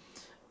Lover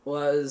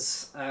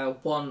was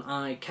one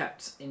I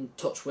kept in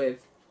touch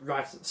with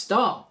right at the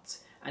start,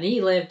 and he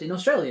lived in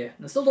Australia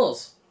and still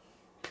does.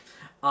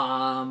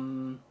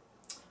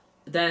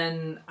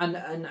 Then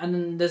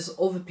and there's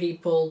other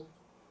people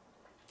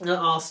that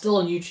are still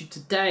on YouTube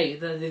today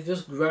that they've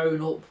just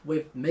grown up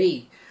with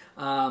me,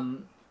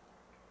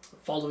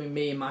 following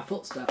me in my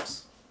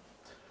footsteps.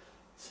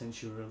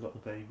 Since you were a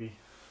little baby.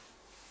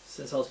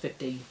 Since I was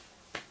 15.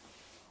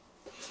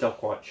 Still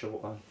quite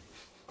short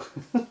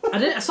then.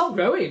 I stopped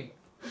growing.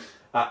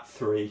 At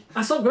 3.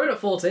 I stopped growing at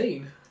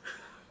 14.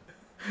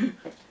 I've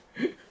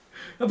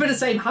been the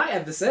same height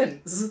ever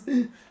since.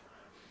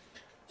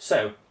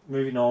 So,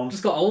 moving on.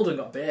 Just got older and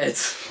got a beard.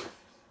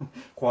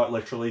 Quite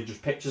literally,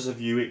 just pictures of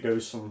you, it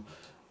goes from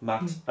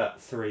Matt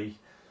at 3,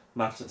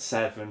 Matt at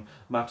 7,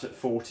 Matt at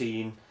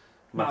 14,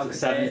 Matt Matt at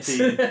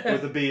 17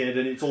 with a beard,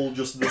 and it's all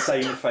just the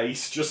same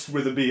face, just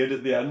with a beard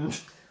at the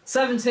end.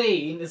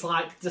 17 is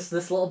like just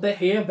this little bit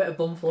here, a bit of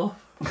bum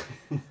fluff.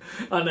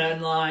 And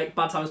then like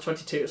Bad Times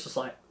 22, it's just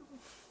like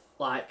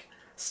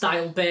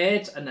style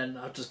beard, and then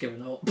I've just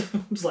given up.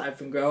 Just let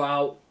everything grow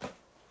out.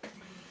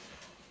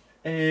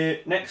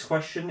 Next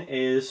question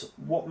is,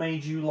 what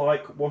made you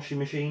like washing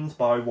machines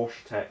by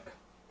WashTech?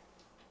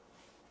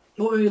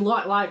 What we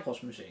like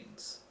washing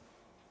machines.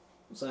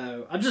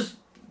 So I've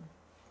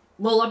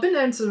been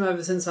into them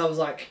ever since I was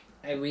like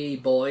a wee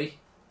boy.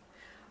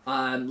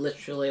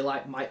 Literally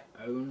like my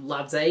own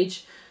lad's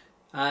age.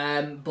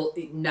 But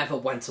it never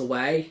went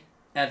away,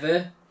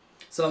 ever.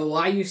 So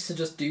I used to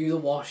just do the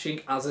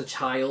washing as a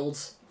child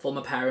for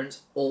my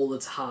parents all the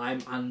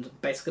time, and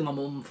basically my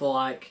mum for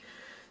like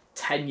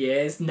 10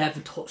 years never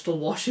touched a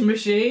washing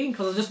machine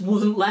because I just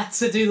wasn't let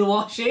to do the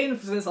washing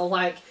since I was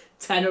like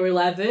 10 or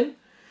 11.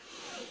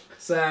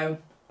 So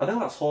I think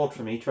that's hard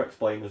for me to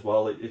explain as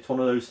well. It's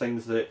one of those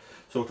things that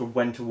sort of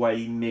went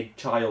away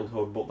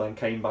mid-childhood but then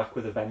came back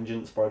with a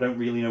vengeance, but I don't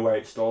really know where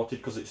it started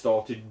because it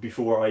started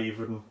before I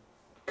even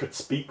could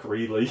speak,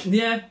 really.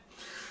 yeah.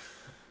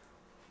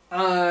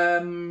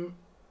 And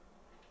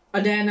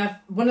then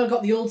when I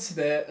got the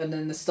Ultimate and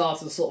then the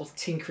start of sort of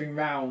tinkering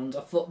round, I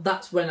thought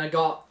that's when I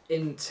got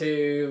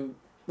into,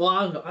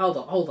 well,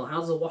 hold on, how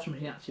does a washing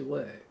machine actually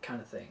work,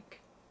 kind of thing.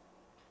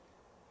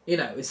 You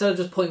know, instead of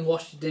just putting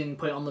washing in,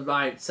 putting it on the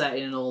right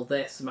setting and all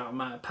this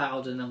amount of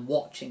powder and then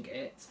watching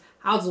it,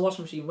 how does the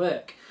washing machine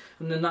work?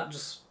 And then that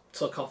just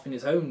took off in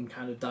its own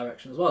kind of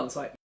direction as well. It's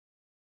like,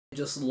 I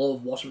just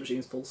love washing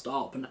machines full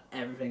stop and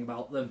everything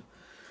about them.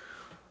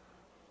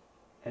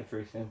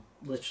 Everything.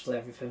 Literally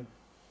everything.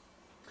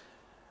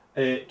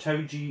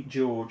 Toji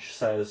George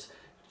says,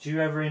 do you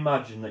ever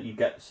imagine that you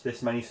get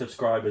this many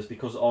subscribers?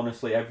 Because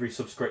honestly, every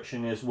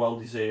subscription is well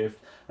deserved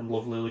and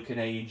lovely looking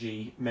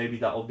AEG. Maybe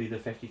that'll be the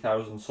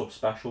 50,000 sub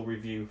special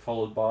review,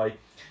 followed by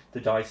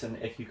the Dyson,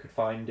 if you could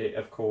find it,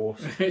 of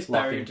course. It's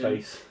laughing buried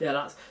face. Yeah,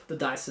 that's the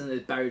Dyson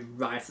is buried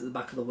right at the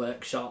back of the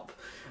workshop.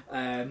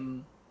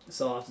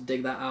 So I'll have to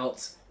dig that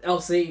out.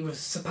 Obviously, we've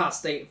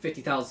surpassed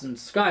 50,000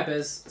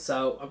 subscribers,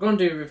 so I'm going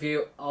to do a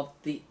review of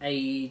the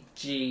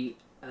AEG,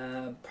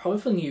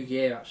 probably for New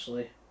Year,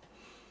 actually.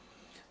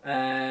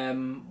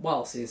 What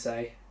else do you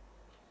say?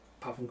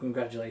 Apart from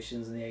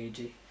congratulations on the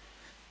AEG.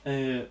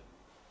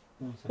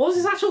 What was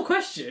his actual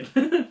question?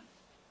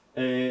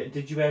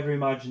 Did you ever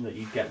imagine that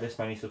you'd get this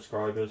many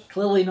subscribers?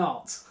 Clearly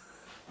not.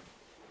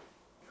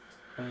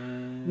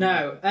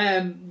 No,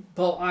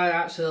 but I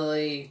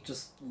actually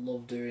just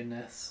love doing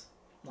this.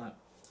 Like,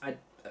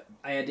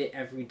 I edit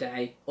every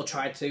day, or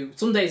try to.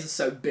 Some days are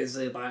so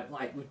busy,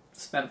 like we've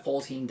spent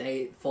 14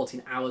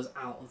 hours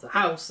out of the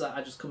house that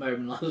I just come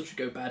home and I literally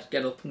go to bed,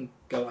 get up and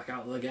go back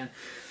out there again.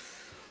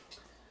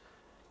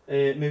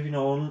 Moving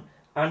on,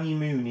 Annie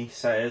Mooney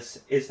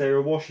says, is there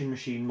a washing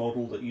machine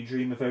model that you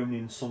dream of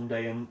owning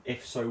someday, and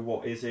if so,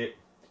 what is it?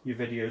 Your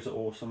videos are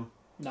awesome.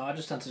 No, I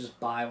just tend to just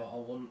buy what I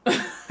want.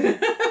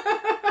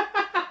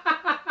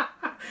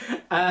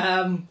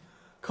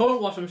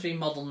 Current washing machine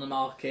model in the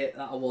market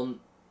that I want.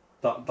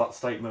 That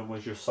statement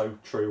was just so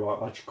true.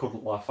 I just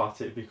couldn't laugh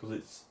at it because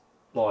it's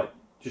like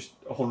just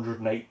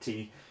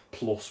 180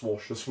 plus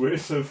washers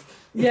worth of.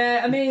 Yeah,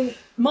 I mean,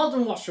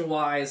 modern washer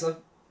wise,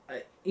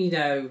 you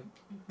know,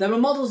 there are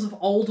models of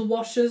older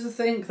washers. I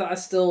think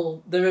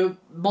that there are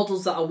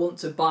models that I want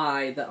to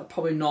buy that are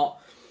probably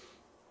not.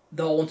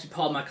 That I want to be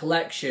part of my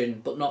collection,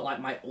 but not like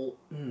my old.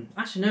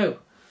 Actually, no.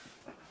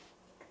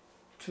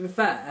 To be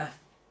fair,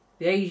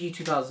 the AEG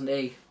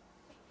 2000E.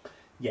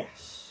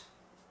 Yes.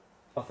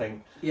 I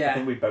think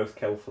we both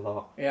kill for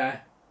that. Yeah.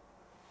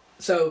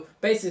 So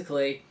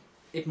basically,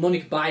 if money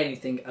could buy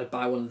anything, I'd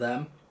buy one of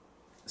them.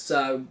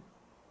 So,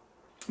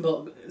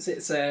 but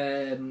it's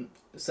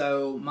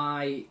so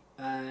my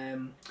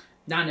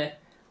nana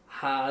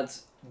had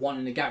one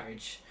in the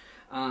garage,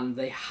 and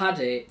they had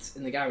it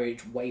in the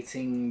garage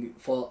waiting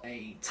for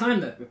a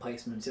timer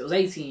replacement. It was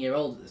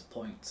 18-year-old at this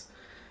point,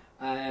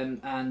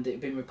 and it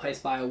had been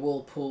replaced by a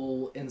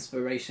Whirlpool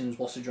Inspirations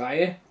washer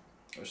dryer,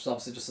 which is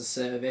obviously just a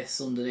service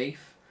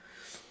underneath.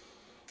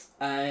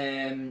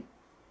 And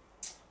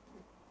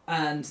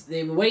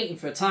they were waiting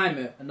for a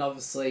timer, and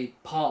obviously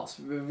parts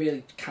were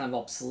really kind of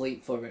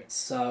obsolete for it.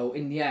 So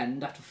in the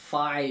end, after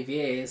 5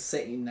 years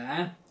sitting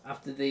there,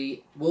 after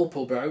the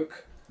Whirlpool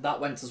broke, that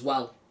went as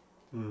well.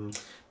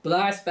 But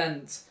I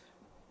spent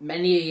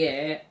many a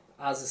year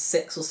as a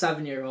 6 or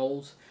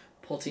 7-year-old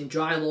putting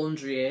dry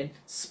laundry in,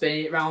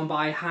 spinning it round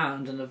by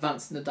hand and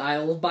advancing the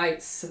dial by,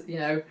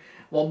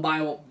 one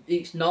by one,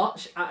 each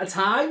notch at a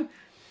time,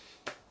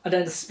 and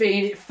then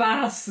spinning it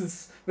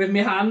fast with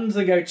my hands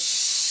and go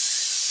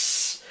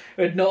shh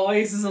with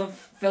noises of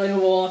filling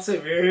water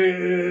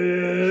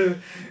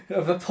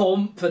of a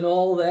pump and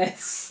all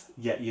this.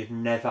 Yet you'd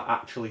never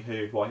actually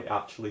heard what it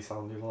actually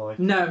sounded like.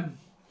 No.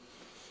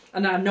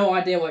 And I had no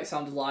idea what it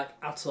sounded like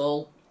at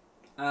all.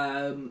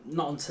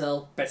 Not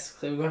until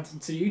basically we went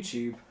onto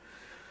YouTube.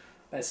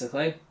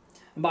 Basically.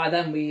 And by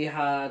then we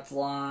had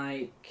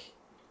like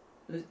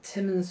was it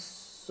Timmins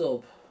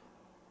Sub.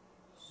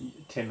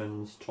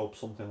 Timmins Tub,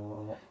 something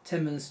like that.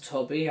 Timmins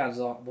Tub. He had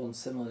like one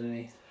similar, didn't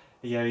he?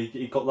 Yeah,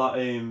 he got that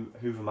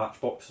Hoover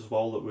Matchbox as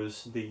well. That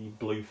was the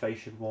blue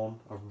fasciated one.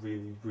 I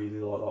really, really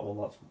like that one.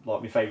 That's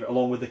like my favourite,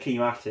 along with the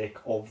Keymatic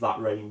of that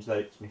range.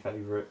 That's my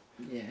favourite.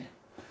 Yeah.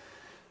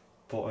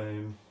 But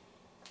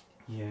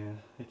yeah,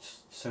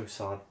 it's so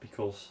sad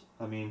because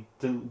I mean,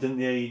 didn't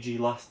the AEG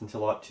last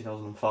until like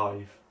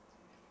 2005?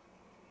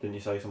 Didn't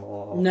you say something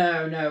like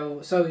that?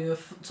 No. So we were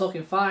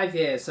talking 5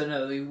 years. So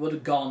no, we would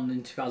have gone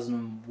in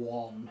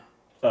 2001.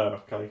 Oh,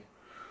 okay.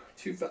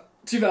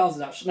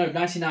 2000 actually. No,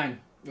 99.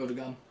 We would have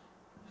gone.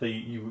 So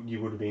you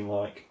would have been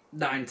like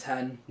 9,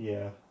 10.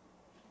 Yeah.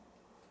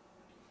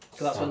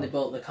 Because that's when they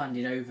bought the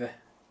Candy Nova.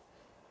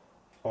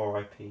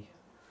 R.I.P.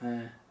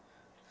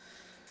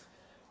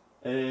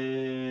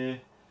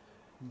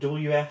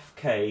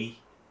 WFK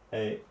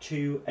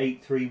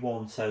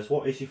 2831 says,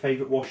 what is your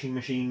favourite washing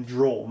machine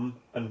drum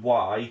and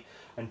why?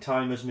 And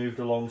time has moved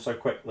along so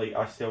quickly,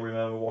 I still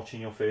remember watching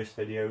your first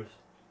videos.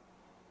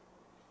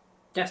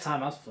 Yes,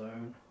 time has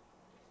flown.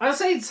 I'd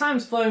say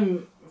time's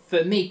flown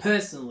for me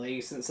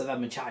personally since I've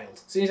had my child.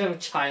 As soon as I have a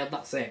child,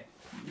 that's it.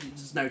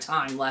 There's no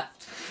time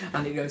left.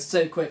 And it goes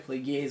so quickly.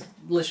 Years,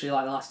 literally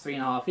like the last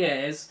 3.5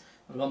 years,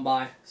 have gone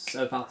by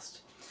so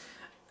fast.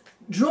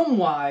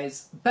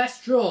 Drum-wise,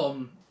 best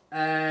drum,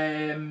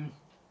 the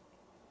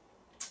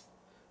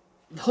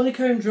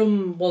honeycomb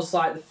drum was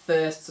like the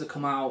first to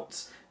come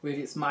out with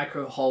its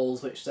micro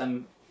holes, which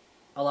then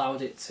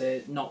allowed it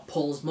to not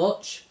pull as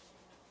much.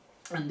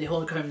 And the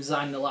honeycomb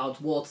design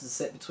allowed water to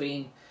sit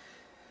between,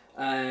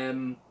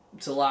 to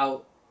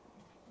allow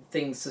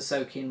things to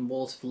soak in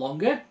water for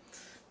longer.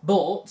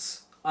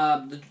 But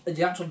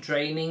the actual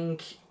draining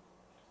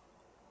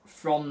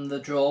from the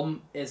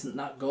drum isn't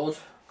that good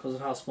because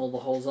of how small the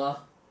holes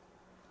are.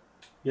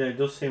 Yeah, it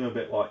does seem a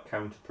bit like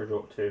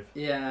counterproductive.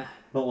 Yeah.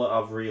 Not that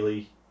I've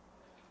really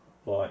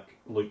like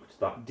looked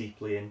that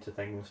deeply into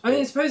things. I mean,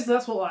 I suppose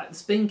that's what like the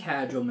spin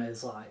care drum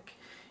is like.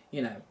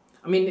 You know,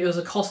 I mean, it was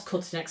a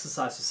cost-cutting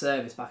exercise for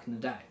service back in the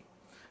day,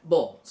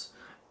 but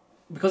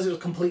because it was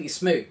completely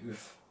smooth.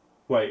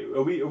 Wait,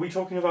 are we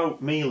talking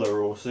about Miele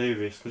or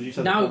service? Because you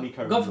said now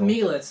honeycomb gone from drum.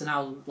 Miele to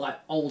now like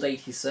old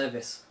 80s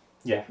service.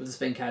 Yeah. With the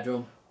spin care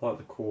drum. Like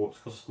the quartz,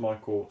 because my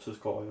quartz has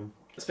got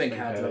The spin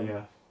care drum.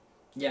 Yeah.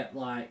 Yeah,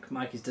 like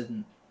Mikey's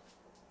didn't.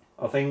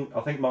 I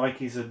think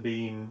Mikey's had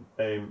been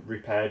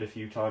repaired a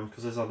few times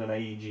because there's had an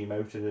AEG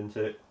motored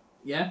into it.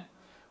 Yeah.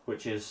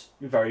 Which is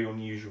very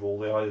unusual.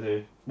 They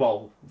either,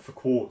 well, for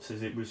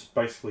quartzes it was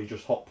basically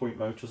just hot point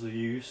motors they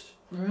used.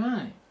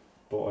 Right.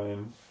 But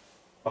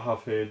I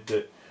have heard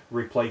that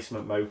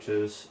replacement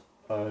motors,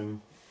 I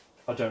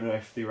don't know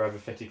if they were ever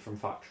fitted from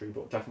factory,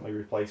 but definitely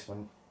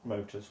replacement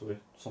motors were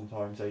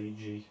sometimes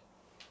AEG.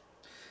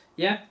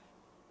 Yeah.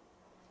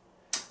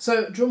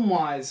 So drum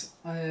wise,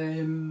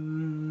 I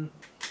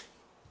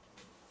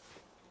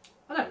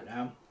don't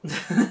know.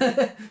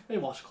 They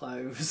wash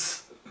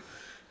clothes.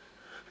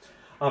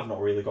 I've not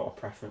really got a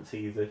preference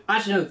either.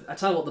 Actually, no. I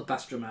tell you what the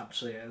best drum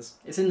actually is.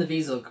 It's in the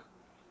V-Zug.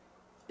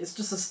 It's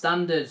just a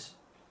standard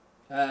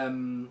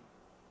drum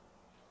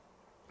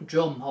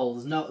hole.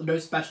 There's no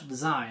special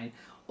design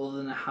other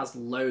than it has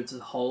loads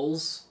of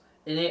holes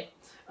in it.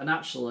 And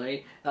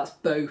actually,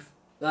 that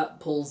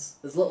pulls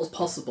as little as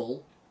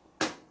possible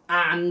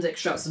and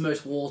extracts the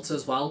most water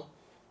as well.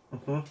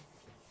 Mm-hmm.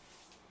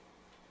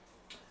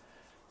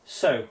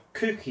 So,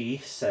 Cookie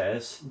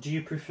says, do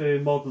you prefer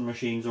modern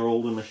machines or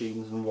older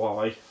machines and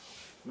why?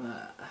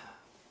 I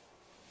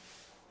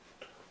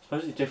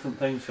suppose it's different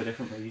things for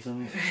different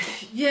reasons.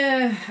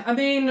 Yeah, I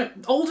mean,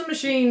 older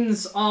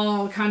machines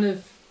are kind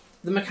of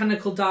the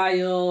mechanical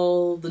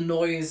dial, the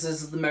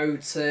noises of the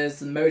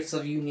motors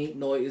have unique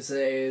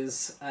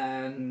noises,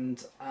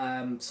 and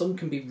some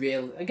can be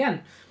real,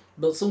 again,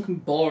 but some can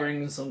be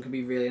boring and some can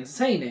be really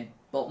entertaining.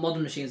 But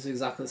modern machines are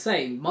exactly the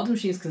same. Modern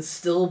machines can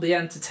still be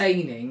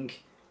entertaining,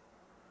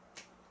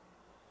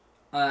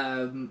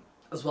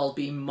 as well as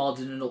being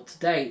modern and up to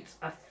date.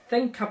 I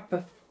think I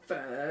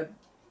prefer...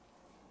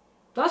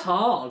 That's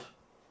hard.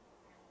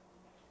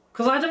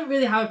 Because I don't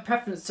really have a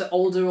preference to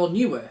older or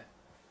newer.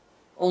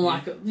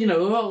 Unlike, you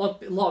know,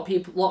 a lot of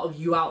people, a lot of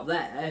you out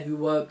there who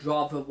would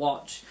rather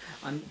watch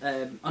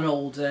an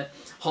older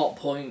Hot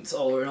Point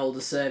or an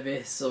older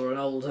Service or an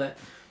older...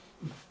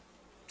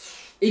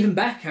 Even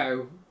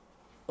Beko,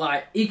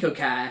 like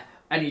EcoCare,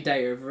 any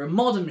day over a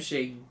modern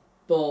machine.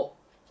 But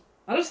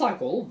I just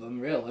like all of them,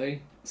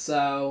 really.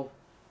 So,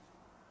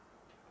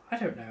 I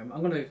don't know.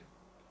 I'm going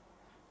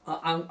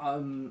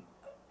to...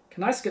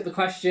 Can I skip the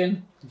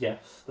question?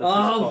 Yes, this is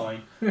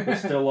fine. There's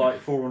still like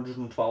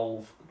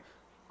 412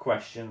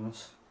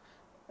 questions.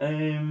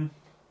 Mel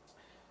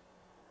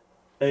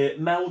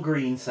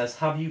Green says,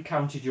 have you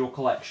counted your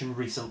collection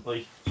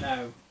recently?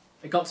 No.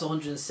 It got to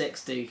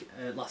 160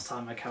 last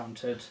time I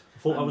counted. I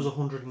thought that was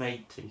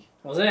 180.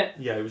 Was it?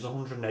 Yeah, it was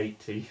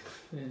 180.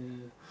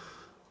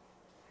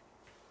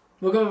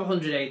 We'll go with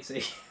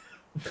 180.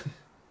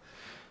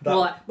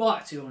 More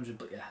like 200,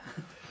 but yeah.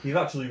 You've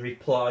actually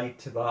replied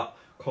to that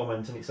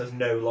comment and it says,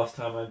 no, last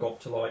time I got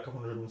to like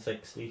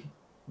 160,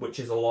 which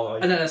is a lie.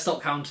 And then I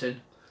stopped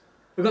counting.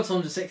 We got to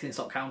 160 and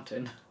stopped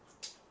counting.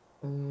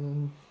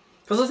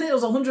 Because I think it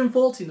was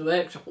 140 in the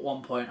workshop at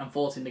one point and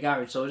 40 in the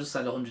garage, so I just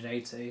said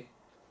 180.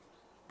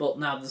 But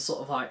now there's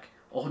sort of like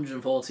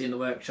 140 in the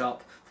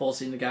workshop,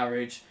 40 in the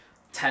garage,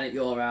 10 at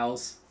your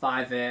house,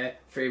 5 here,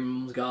 3 in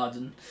Mum's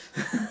garden.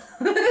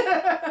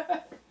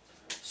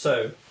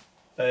 So,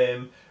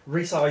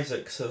 Rhys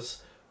Isaacs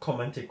has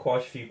commented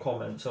quite a few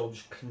comments, so I'll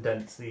just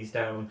condense these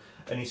down.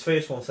 And his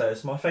first one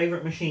says, my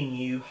favourite machine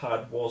you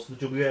had was the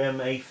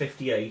WMA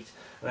 58,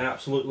 and I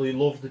absolutely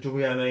love the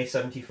WMA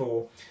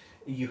 74.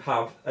 You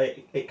have,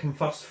 it can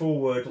fast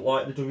forward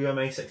like the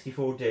WMA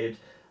 64 did,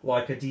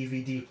 like a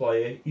DVD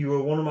player. You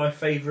are one of my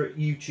favourite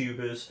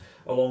YouTubers,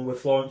 along with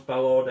Florence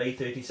Ballard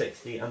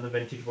A3060 and the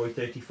Vintage Boy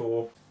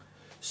 34.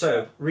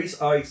 So,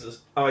 Rhys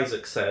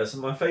Isaacs says,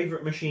 my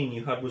favourite machine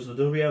you had was the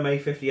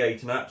WMA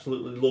 58 and I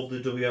absolutely love the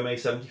WMA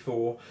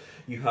 74.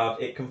 You have,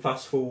 it can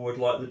fast forward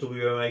like the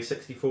WMA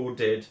 64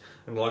 did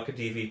and like a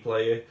DVD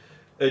player.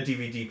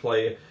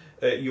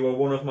 You are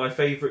one of my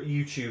favourite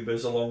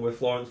YouTubers along with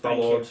Florence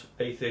Ballard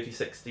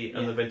A3060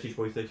 and the Vintage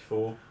Boy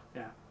 34.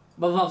 Yeah.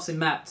 Well, I've obviously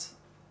met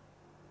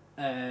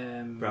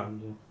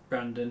Brandon.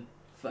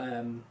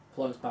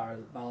 Florence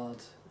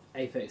Ballard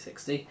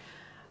A3060.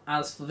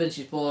 As for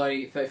Vintage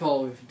Boy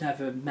 34, we've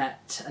never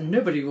met, and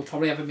nobody will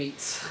probably ever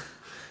meet.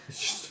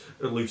 It's just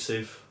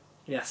elusive.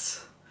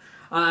 Yes.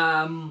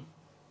 So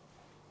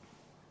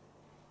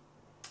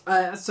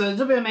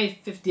the WMA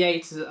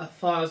 58, as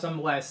far as I'm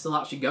aware, is still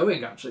actually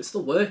going, it's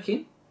still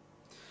working.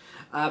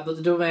 But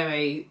the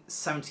WMA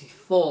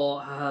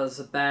 74 has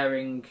a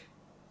bearing.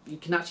 You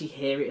can actually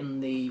hear it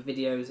in the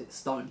videos, it's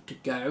starting to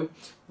go,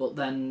 but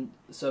then,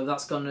 so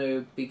that's going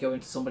to be going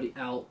to somebody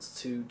else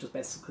to just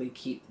basically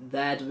keep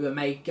their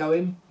WMA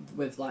going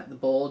with like the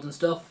board and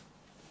stuff.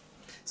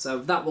 So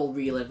that will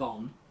relive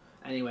on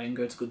anyway and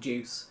go to good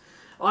use.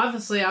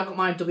 Obviously I got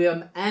my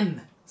WM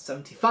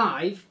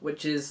 75,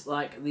 which is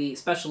like the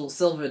special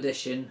silver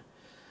edition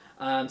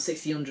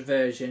 1600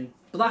 version,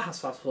 but that has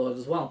fast forward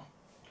as well.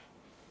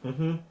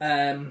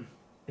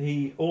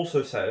 He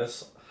also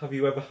says, have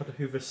you ever had a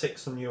Hoover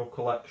 6 in your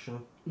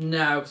collection?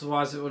 No, because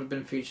otherwise it would have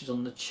been featured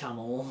on the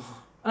channel.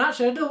 And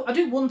actually, I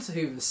do want a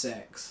Hoover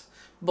 6,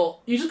 but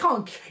you just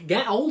can't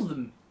get hold of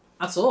them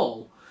at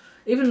all.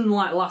 Even in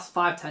like the last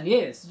 5-10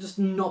 years, there's just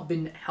not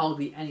been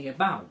hardly any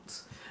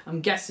about. I'm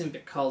guessing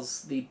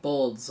because the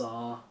boards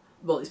are,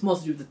 well, it's more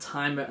to do with the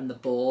timer and the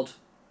board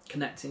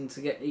connecting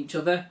to get each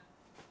other.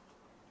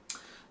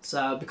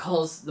 So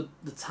because the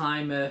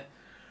timer,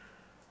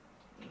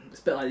 it's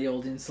a bit like the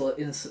old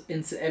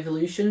instant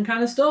evolution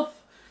kind of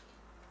stuff.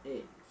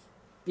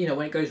 You know,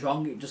 when it goes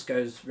wrong, it just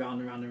goes round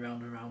and round and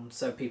round and round.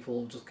 So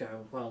people just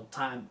go, well,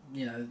 time,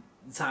 you know,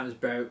 the timer's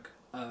broke,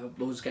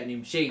 we'll just get a new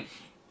machine.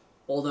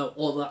 Although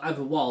all that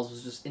ever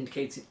was just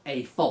indicating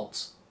a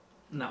fault,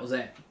 and that was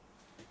it.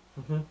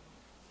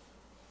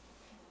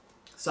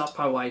 So that's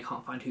probably why you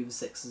can't find Hoover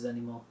 6s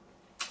anymore.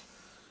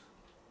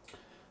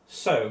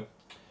 So,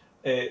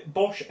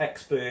 Bosch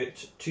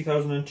Expert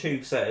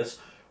 2002 says,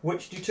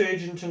 which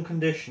detergent and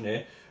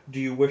conditioner do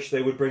you wish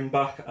they would bring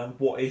back, and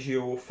what is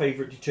your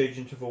favourite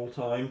detergent of all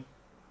time?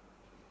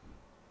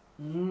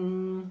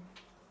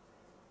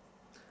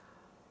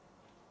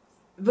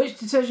 Which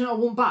detergent I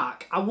want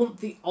back? I want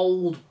the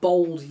old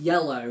bold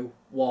yellow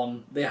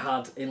one they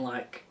had in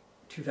like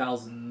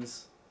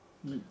 2000s,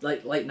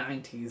 late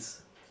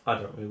 90s. I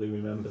don't really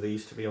remember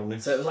these, to be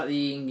honest. So it was like the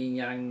Yin and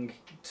Yang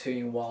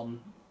 2-in-1,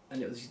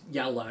 and it was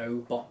yellow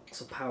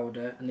box of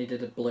powder, and they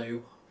did a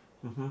blue.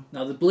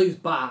 Now the blue's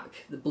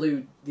back. The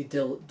blue they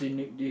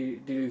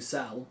do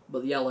sell,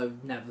 but the yellow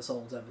never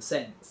sold ever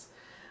since.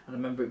 And I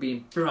remember it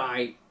being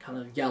bright, kind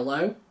of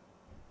yellow,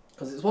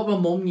 because it's what my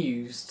mum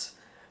used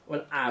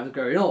when I was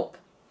growing up,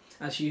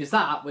 and she used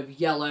that with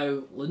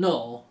yellow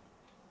Lenore,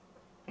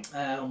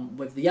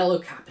 with the yellow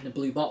cap in a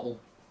blue bottle.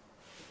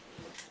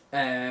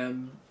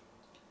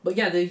 But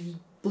yeah, the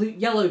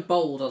yellow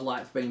bold I'd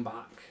like to bring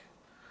back.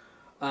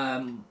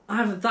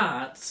 Either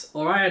that,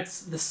 or I had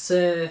the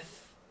Surf.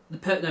 The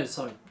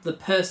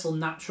Persil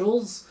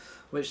Naturals,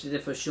 which they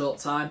did for a short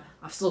time.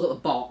 I've still got the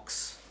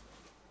box,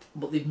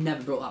 but they've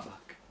never brought that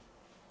back.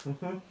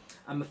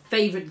 And my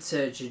favourite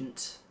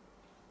detergent,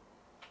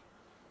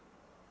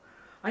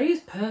 I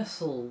use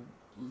Persil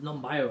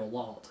Non-Bio a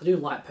lot. I do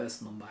like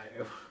Persil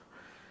Non-Bio.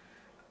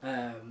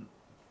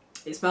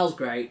 It smells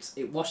great.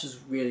 It washes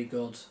really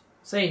good.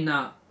 Saying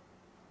that,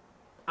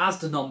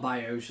 Asda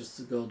Non-Bio is just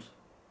as good.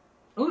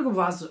 I'm gonna go with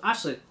Asda.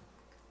 Actually,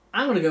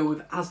 I'm gonna go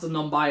with Asda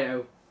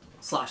Non-Bio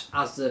 /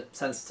 Asda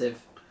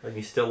Sensitive. And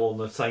you're still on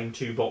the same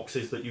 2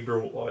 boxes that you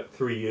brought like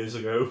 3 years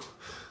ago.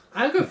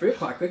 I'll go through it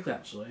quite quickly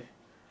actually.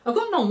 I've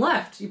got none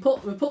left. We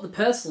put the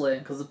Persil in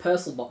because the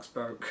Persil box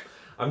broke.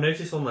 I've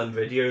noticed on them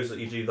videos that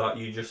you do that.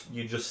 You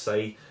just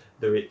say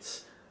that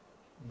it's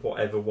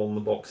whatever one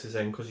the box is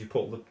in, because you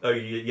put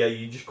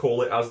you just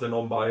call it Asda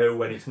non-bio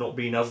when it's not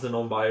been Asda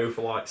non-bio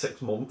for like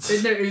 6 months.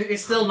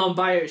 It's still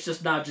non-bio, it's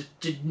just now just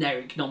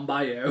generic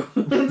non-bio.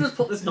 Just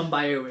put this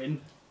non-bio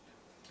in.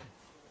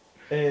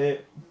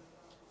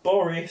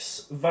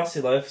 Boris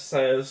Vasilev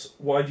says,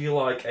 why do you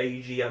like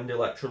AEG and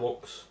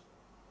Electrolux?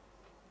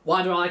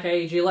 Why do I like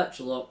AEG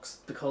Electrolux?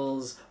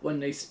 Because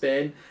when they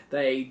spin,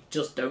 they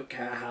just don't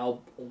care how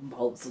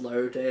unbalanced the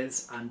load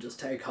is and just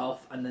take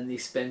off, and then they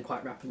spin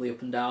quite rapidly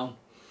up and down.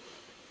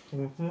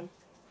 Mm-hmm.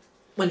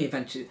 When you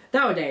eventually...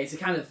 Nowadays,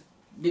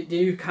 they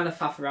do kind of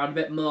faff around a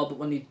bit more, but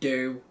when they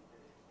do...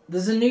 The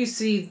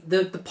Zanussi,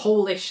 the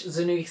Polish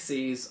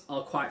Zanussis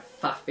are quite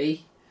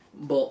faffy,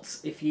 but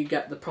if you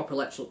get the proper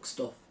Electrolux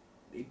stuff,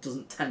 it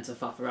doesn't tend to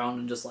faff around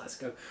and just lets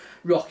go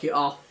rock it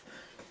off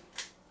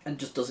and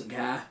just doesn't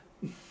care.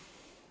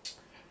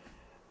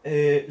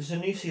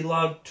 Zanussi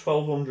Lad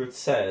 1200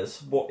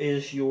 says, what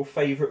is your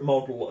favourite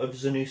model of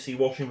Zanussi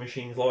washing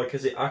machines like?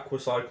 Is it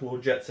Aquacycle or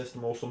Jet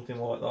System or something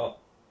like that?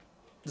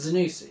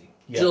 Zanussi?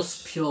 Yes.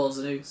 Just pure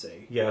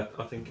Zanussi? Yeah,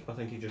 I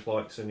think he just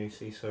likes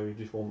Zanussi, so he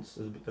just wants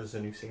a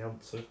Zanussi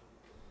answer.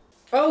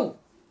 Oh,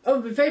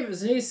 my favourite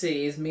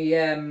Zanussi is me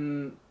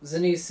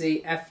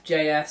Zanussi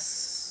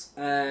FJS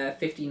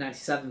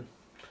 1597.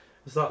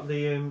 Is that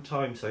the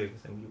time saver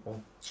thing you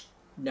want?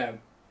 No.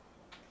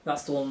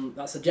 That's the one,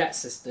 that's a Jet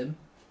System.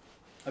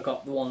 I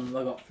got the one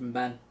I got from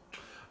Ben.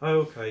 Oh,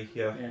 okay,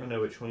 yeah, I know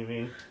which one you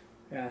mean.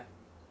 Yeah.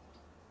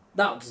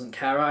 That doesn't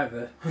care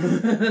either.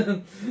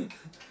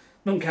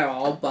 Don't care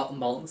how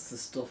balanced the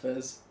stuff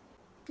is.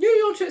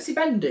 Your Trixie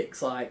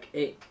Bendix, like,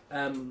 it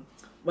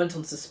went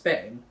on to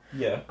spin,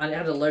 yeah, and it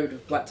had a load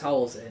of wet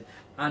towels in,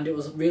 and it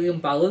was really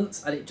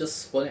unbalanced, and it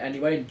just spun it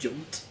anyway and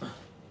jumped.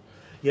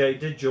 Yeah,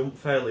 it did jump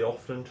fairly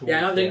often.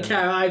 Yeah, I didn't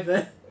care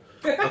either.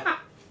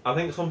 I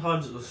think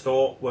sometimes at the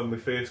start, when we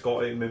first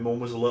got it, my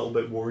mum was a little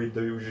bit worried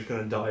that it was just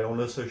going to die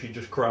on us, so she'd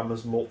just cram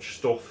as much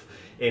stuff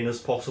in as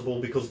possible,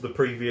 because the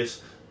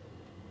previous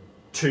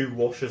 2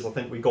 washers I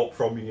think we got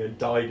from you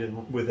died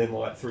within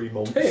like 3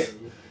 months.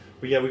 2?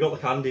 But yeah, we got the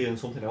candy and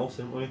something else,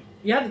 didn't we?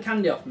 You had the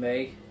candy off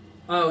me.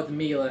 Oh, the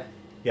Miele.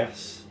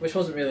 Yes. Which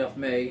wasn't really off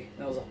me,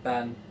 that was off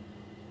Ben.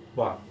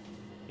 Well,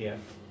 yeah.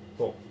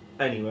 But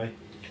anyway.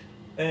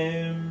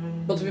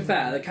 But to be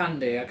fair, the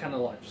candy, I kind of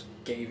like just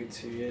gave it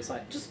to you. It's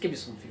like, just give me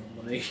some fuel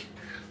money.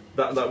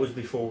 That was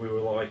before we were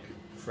like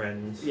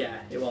friends.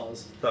 Yeah, it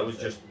was. That was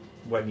just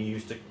when you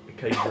used to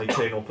occasionally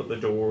turn up at the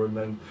door and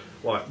then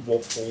like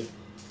waffle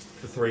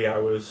for 3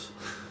 hours.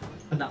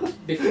 And that was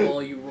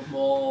before you were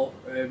more.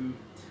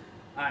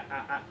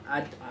 I'm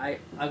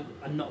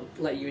not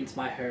letting you into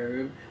my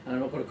home, and I'm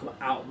not going to come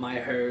out of my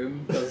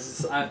home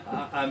because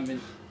I'm in.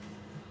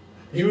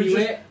 It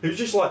was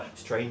just like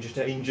stranger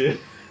danger.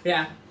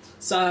 Yeah.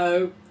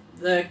 So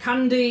the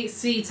Candy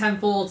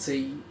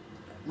C1040,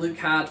 Luke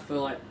had for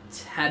like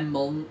 10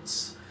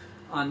 months,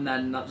 and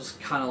then that just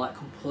kind of like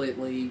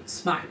completely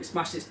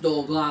smashed its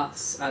door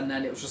glass, and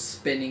then it was just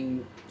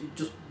spinning. It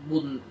just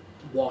wouldn't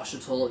wash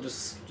at all. It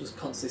just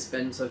constantly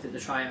spin. So I think the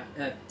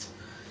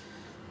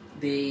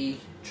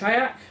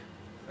Triac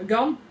had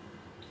gone.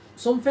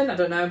 Something, I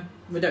don't know.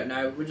 We don't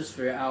know. We just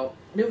threw it out,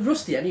 and it was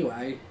rusty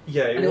anyway.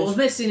 Yeah, it was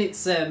missing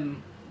its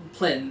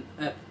plinth.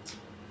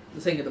 The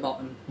thing at the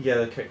bottom. Yeah,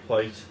 the kick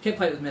plate. Kick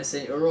plate was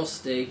missing. It was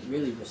rusty,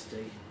 really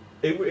rusty.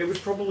 It was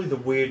probably the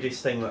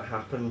weirdest thing that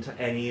happened to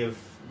any of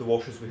the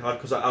washers we had,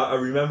 because I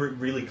remember it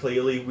really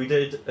clearly. We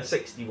did a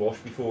 60 wash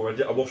before.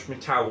 I washed my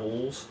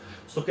towels,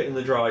 stuck it in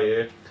the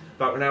dryer.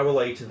 About an hour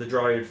later, the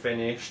dryer had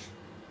finished.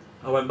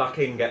 I went back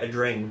in, get a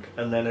drink,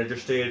 and then I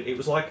just heard, it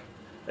was like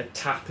a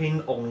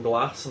tapping on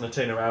glass, and I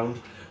turned around,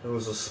 and there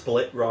was a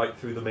split right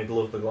through the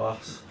middle of the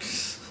glass.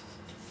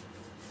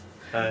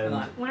 And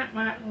like, wah,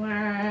 wah,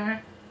 wah.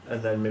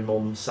 And then my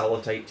mum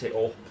sellotaped it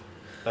up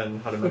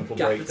and had a mental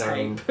Gaffer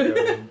breakdown. tape.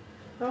 Going,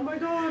 oh my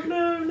god,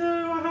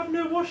 no, I have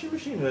no washing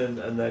machine.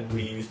 And then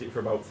we used it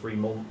for about 3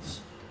 months,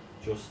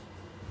 just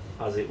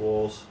as it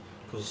was.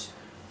 Because,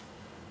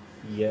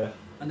 yeah.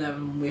 And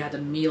then we had a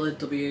Miele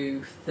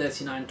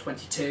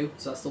W3922,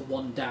 so that's the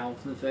one down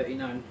from the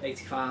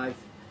 3985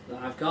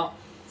 that I've got.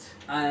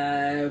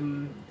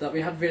 That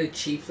we had really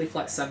cheaply for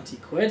like 70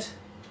 quid.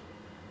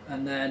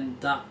 And then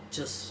that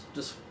just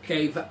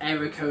gave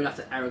error code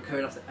after error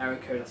code after error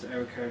code after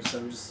error code,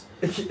 so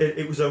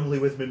it was only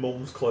with my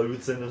mum's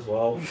clothes in as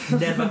well.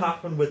 Never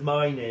happened with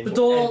mine in, the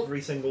door,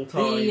 every single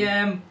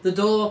time. The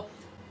door,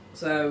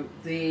 so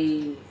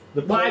the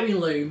wiring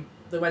loom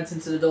that went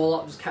into the door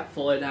lock just kept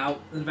falling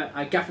out, and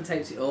I gaffer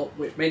taped it up,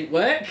 which made it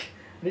work,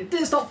 and it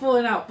didn't stop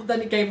falling out, but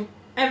then it gave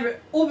other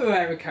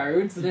error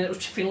codes, and then it was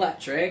tripping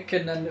electric,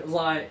 and then it was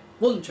like,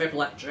 wasn't trip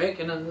electric,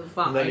 and then it was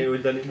fine. And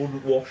then it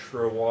wouldn't wash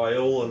for a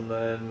while, and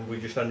then we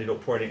just ended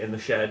up putting it in the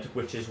shed,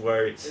 which is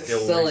where it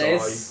still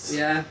resides. Is,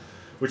 yeah.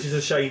 Which is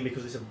a shame,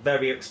 because it's a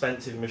very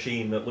expensive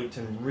machine that looked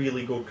in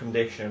really good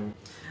condition.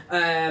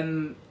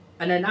 And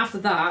then after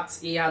that,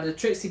 he had a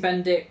Trixie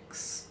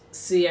Bendix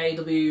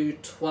CAW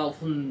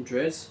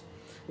 1200,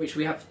 which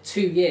we had for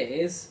 2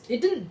 years.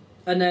 It didn't,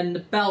 and then the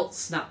belt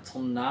snapped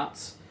on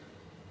that.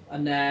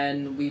 And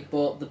then we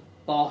bought the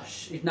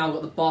Bosch. We've now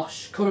got the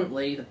Bosch.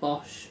 Currently, the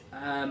Bosch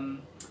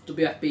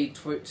WFB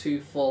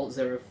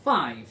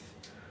 2405.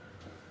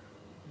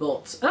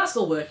 But that's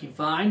still working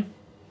fine.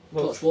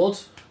 Well, Touch wood.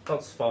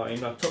 That's fine.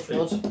 Touch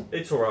wood.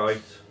 It's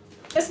alright.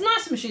 It's a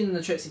nicer machine than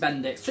the Trixie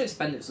Bendix. Trixie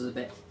Bendix was a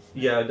bit...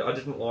 Yeah, I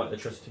didn't like the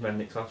Trixie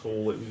Bendix at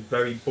all. It was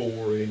very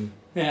boring.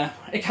 Yeah,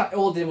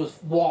 all it did was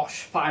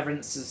wash, 5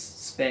 rinses,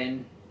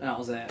 spin, and that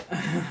was it.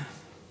 At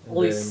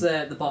least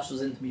the Bosch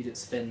was intermediate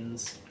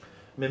spins.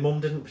 My mum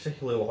didn't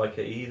particularly like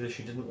it either.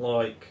 She didn't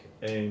like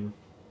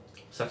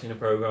setting a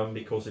program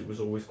because it was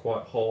always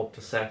quite hard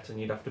to set, and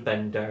you'd have to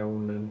bend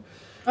down and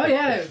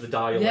push the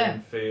dial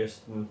in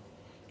first, and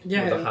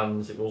with the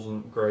hands it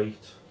wasn't great.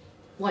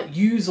 Like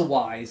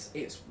user-wise,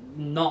 it's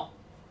not.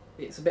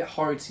 It's a bit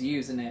hard to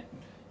use, isn't it?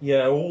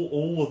 Yeah,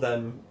 all of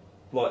them,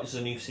 like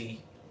Zanussi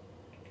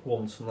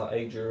ones from that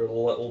age, are a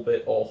little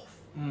bit off.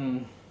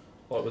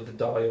 Like with the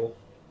dial.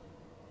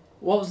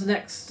 What was the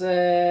next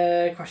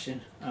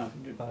question? Oh.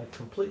 I'd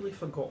completely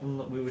forgotten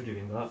that we were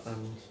doing that,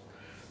 and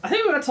I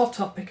think we're going to off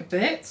topic a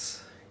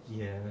bit.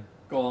 yeah.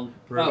 Go on.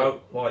 We're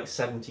about like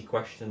 70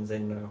 questions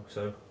in now,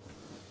 so.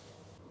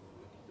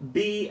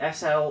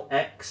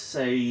 BSLX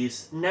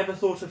says, never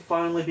thought I'd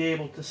finally be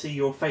able to see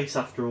your face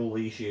after all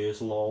these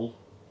years, lol.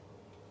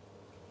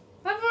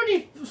 I've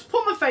already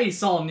put my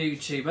face on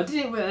YouTube.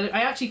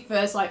 I actually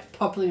first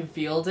properly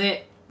revealed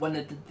it when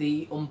I did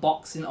the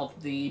unboxing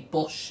of the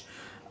Bosch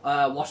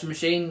washing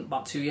machine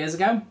about 2 years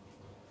ago.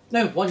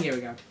 No, 1 year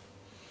ago.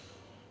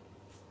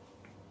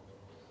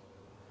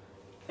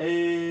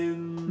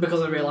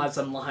 Because I realised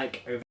I'm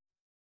over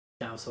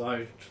now,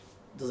 so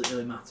does it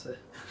really matter?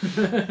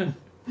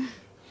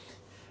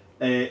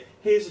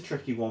 Here's a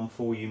tricky one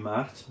for you,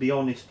 Matt. Be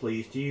honest,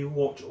 please. Do you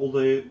watch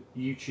other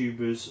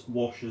YouTubers'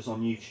 washers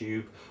on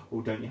YouTube,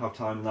 or don't you have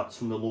time? And that's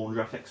from the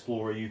Laundrette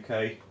Explorer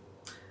UK.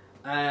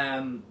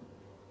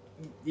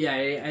 Yeah,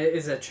 it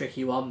is a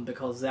tricky one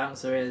because the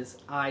answer is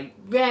I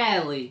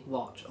rarely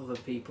watch other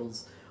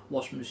people's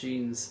washing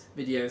machines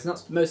videos, and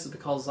that's mostly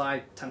because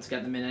I tend to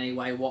get them in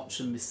anyway, watch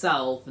them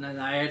myself, and then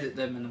I edit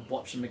them and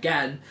watch them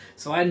again.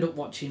 So I end up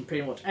watching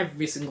pretty much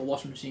every single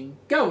washing machine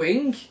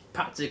going,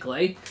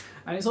 practically.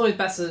 And it's always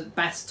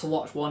best to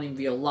watch one in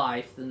real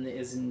life than it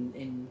is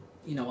in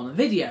on a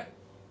video.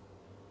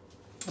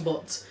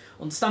 But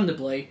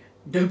understandably,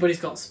 nobody's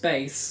got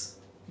space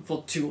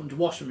for 200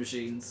 washing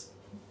machines,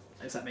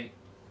 except me,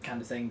 kind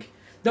of thing.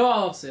 There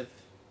are obviously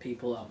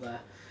people out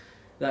there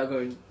that are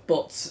going,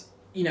 but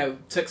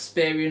to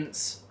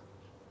experience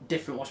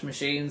different washing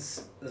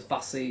machines as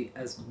vastly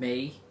as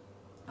me.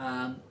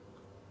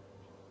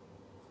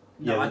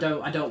 No, I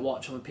don't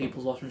watch other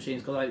people's washing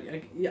machines because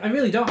I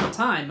really don't have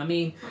time. I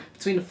mean,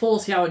 between a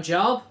 40-hour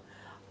job,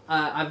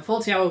 I have a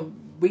 40-hour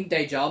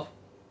weekday job,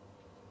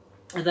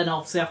 and then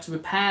obviously I have to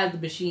repair the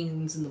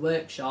machines in the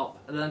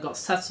workshop, and then I've got to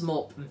set them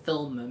up and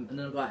film them, and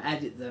then I've got to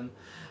edit them,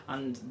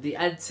 and the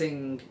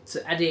editing,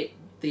 to edit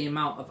the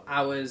amount of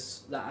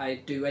hours that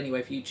I do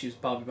anyway for YouTube is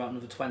probably about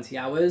another 20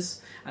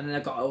 hours, and then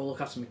I've got to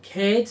look after my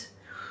kid.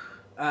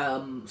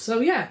 So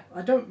yeah,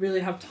 I don't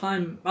really have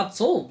time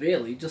at all,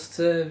 really, just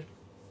to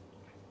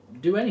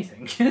do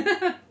anything.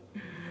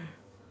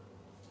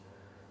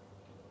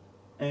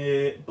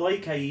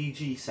 Blake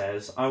AEG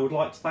says, I would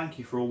like to thank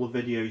you for all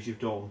the videos you've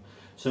done.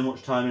 So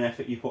much time and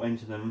effort you put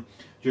into them.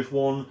 Just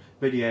one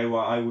video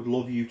I would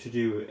love you to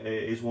do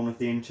is one of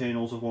the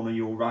internals of one of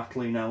your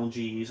rattling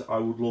LGs. I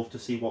would love to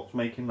see what's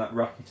making that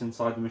racket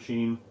inside the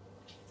machine.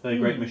 They're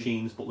great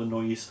machines, but the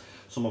noise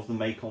some of them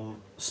make on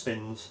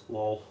spins,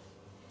 lol.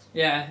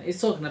 Yeah,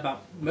 he's talking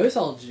about most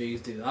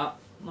LGs do that.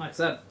 Like I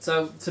said,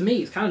 so to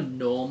me it's kind of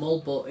normal,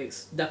 but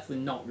it's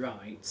definitely not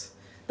right.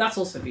 That's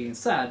also being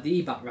said,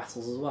 the EVAC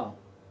rattles as well.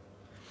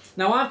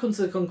 Now I've come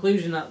to the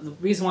conclusion that the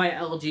reason why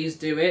LGs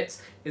do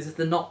it is if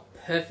they're not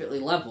perfectly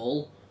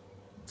level,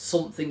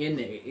 something in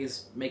it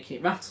is making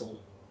it rattle,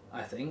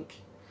 I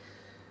think.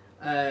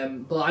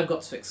 But I've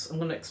got to I'm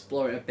going to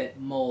explore it a bit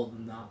more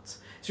than that.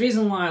 It's the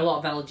reason why a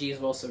lot of LGs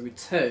have also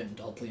returned,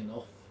 oddly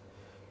enough,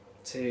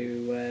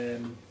 to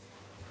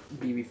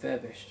be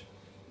refurbished.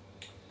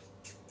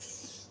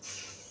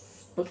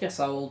 But yes,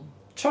 I will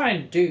try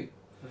and do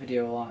a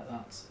video like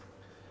that.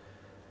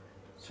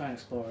 Try and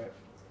explore it.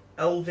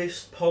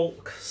 Elvis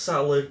Polk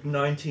Salad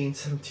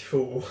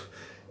 1974.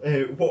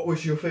 What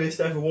was your first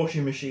ever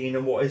washing machine,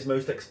 and what is the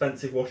most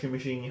expensive washing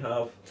machine you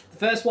have? The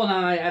first one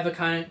I ever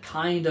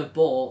kind of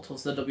bought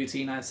was the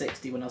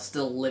WT960 when I was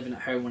still living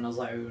at home when I was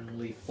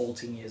only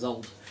 14 years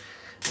old,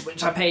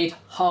 which I paid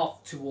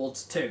half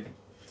towards too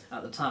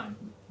at the time,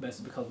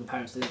 mostly because my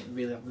parents didn't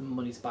really have the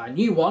money to buy a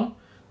new one,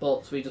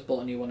 but we just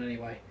bought a new one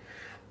anyway.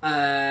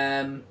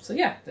 So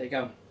yeah, there you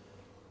go.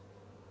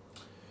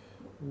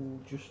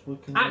 Just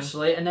looking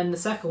actually, and then the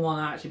second one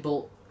I actually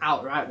bought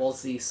outright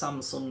was the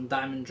Samsung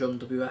Diamond Drum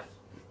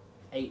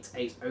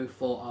WF8804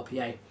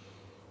 RPA,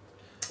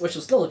 which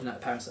was still living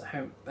at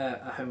home with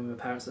my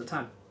parents at the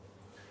time.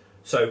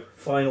 So,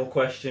 final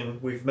question.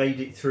 We've made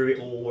it through it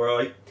all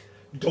right.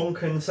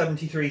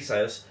 Duncan73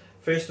 says,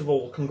 First of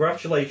all,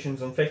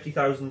 congratulations on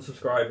 50,000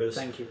 subscribers.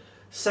 Thank you.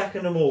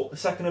 Second of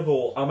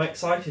all, I'm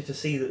excited to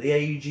see that the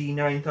AEG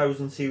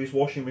 9000 series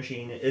washing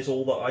machine is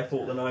all that I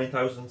thought the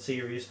 9000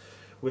 series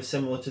was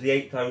similar to the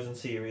 8000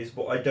 series,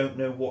 but I don't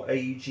know what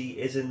AEG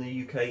is in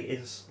the UK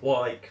is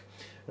like.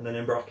 And then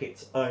in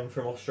brackets, I'm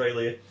from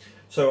Australia,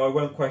 so I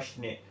won't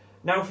question it.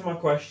 Now for my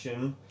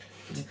question.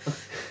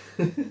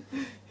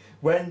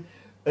 When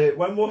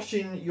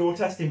watching your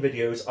testing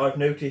videos, I've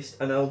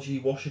noticed an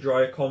LG washer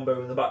dryer combo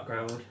in the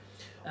background.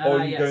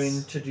 Are you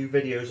going to do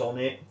videos on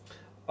it?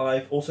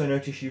 I've also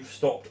noticed you've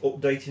stopped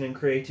updating and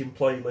creating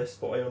playlists,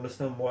 but I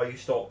understand why you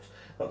stopped.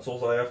 That's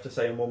all I have to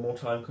say, and one more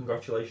time,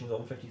 congratulations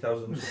on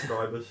 50,000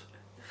 subscribers.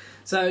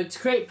 So to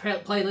create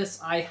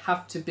playlists, I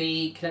have to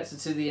be connected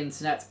to the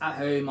internet at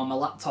home on my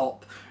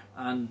laptop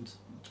and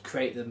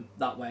create them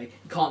that way.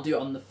 You can't do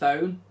it on the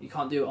phone. You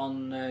can't do it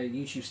on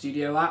YouTube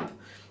Studio app,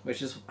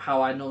 which is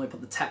how I normally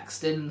put the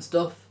text in and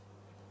stuff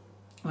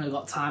when I've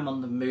got time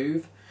on the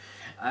move.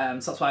 So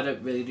that's why I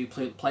don't really do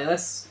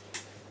playlists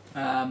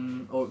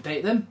or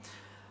update them.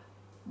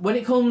 When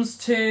it comes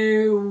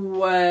to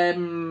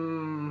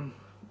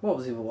what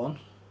was the other one?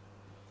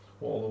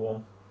 What other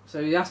one? So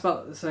you asked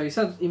about. So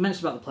you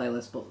mentioned about the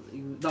playlist, but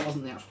that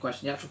wasn't the actual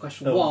question. The actual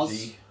question LG.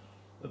 was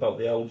About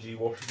the LG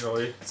washer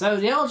dryer. So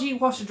the LG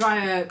washer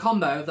dryer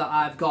combo that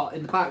I've got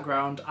in the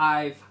background,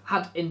 I've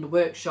had in the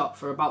workshop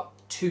for about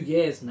 2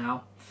 years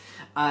now.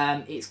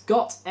 It's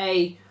got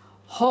a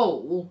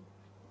hole,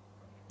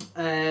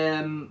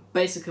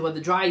 basically where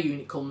the dry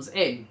unit comes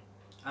in,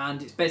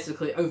 and it's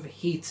basically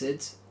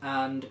overheated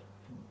and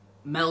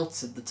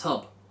melted the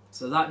tub.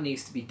 So that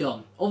needs to be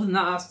done. Other than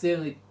that, that's the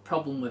only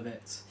problem with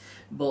it.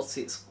 But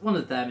it's one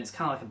of them. It's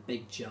kind of like a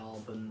big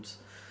job, and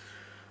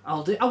I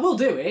will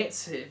do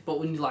it, but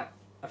we need like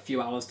a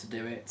few hours to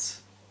do it.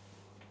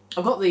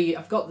 I've got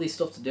the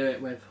stuff to do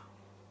it with.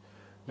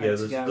 Yeah,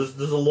 there's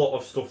a lot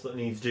of stuff that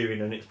needs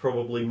doing, and it's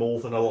probably more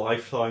than a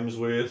lifetime's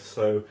worth.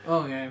 So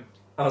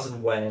as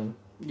and when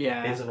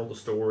is another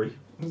story.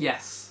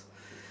 Yes,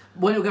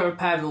 when it'll get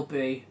repaired will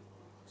be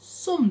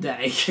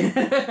someday.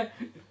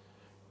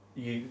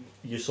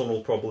 Your son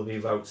will probably be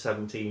about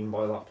 17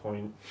 by that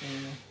point.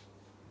 Yeah.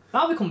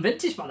 I'll become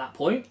vintage by that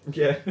point.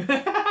 Yeah.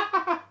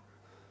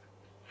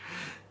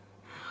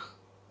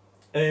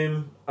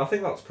 I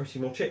think that's pretty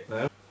much it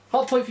now.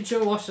 Hot Point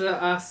Futura Washer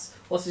asks,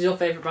 what is your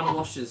favourite brand of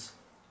washers?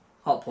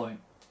 Hot Point.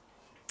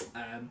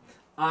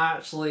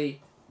 The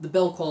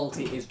build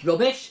quality is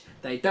rubbish.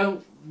 They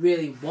don't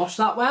really wash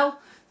that well.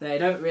 They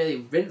don't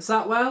really rinse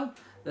that well.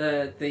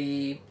 They're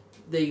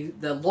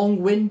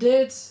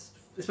long-winded,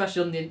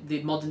 especially on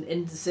the modern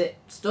Indesit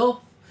stuff.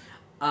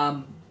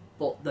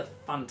 But they're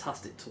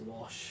fantastic to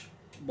wash.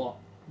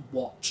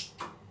 Watch.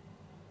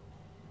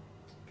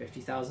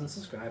 50,000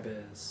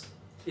 subscribers.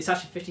 It's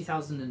actually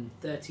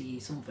 50,030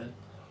 something.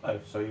 Oh,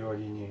 so you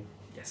already knew?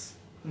 Yes.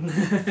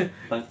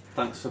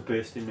 Thanks for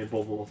bursting my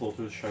bubble. I thought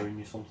I was showing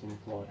you something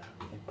like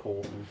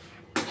important.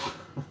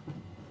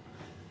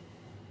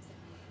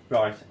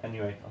 Right,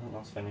 anyway, I think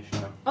that's finished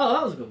now. Oh,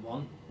 that was a good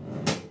one.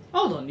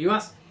 Hold on, you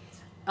asked...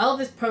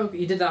 Elvis Poke,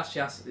 you did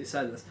actually ask, you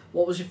said this.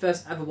 What was your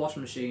first ever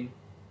washing machine?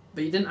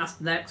 But you didn't ask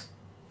the next...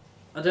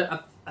 I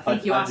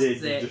think you asked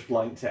it. You just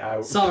blanked it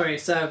out. Sorry,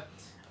 so...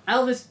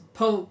 Elvis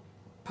Poke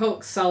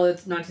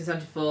Salad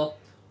 1974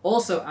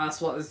 also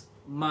asked what is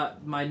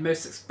my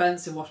most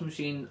expensive washing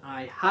machine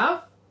I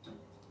have.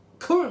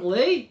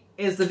 Currently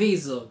is the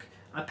VZUG.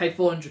 I paid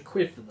 400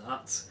 quid for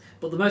that.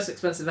 But the most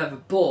expensive I ever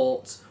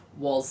bought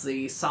was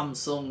the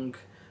Samsung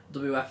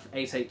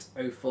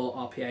WF8804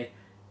 RPA,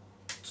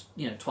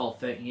 12,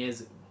 13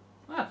 years ago.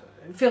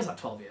 It feels like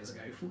 12 years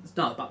ago. It's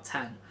not, about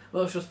 10.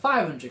 Well, which was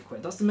 500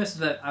 quid. That's the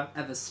most I've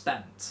ever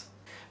spent.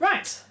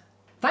 Right.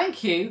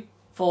 Thank you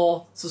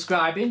for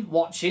subscribing,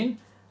 watching,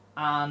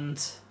 and...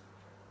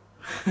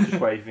 Just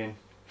waving.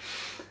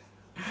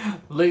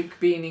 Luke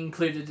being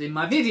included in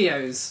my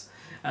videos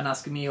and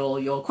asking me all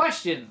your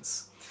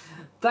questions.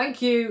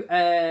 Thank you. It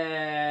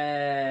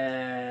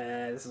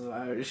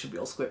should be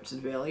all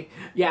scripted, really.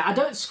 Yeah, I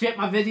don't script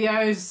my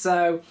videos,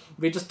 so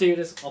we just do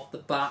this off the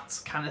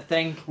bat kind of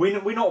thing.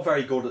 We're not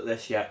very good at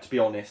this yet, to be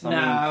honest. I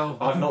mean,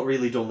 I've not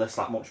really done this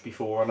that much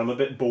before, and I'm a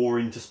bit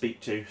boring to speak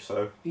to,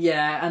 so...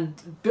 Yeah,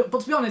 but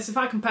to be honest, if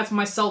I compare to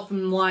myself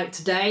from, like,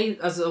 today,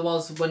 as I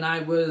was when I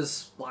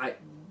was, like,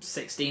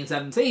 16,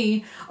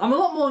 17, I'm a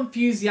lot more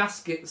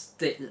enthusiastic...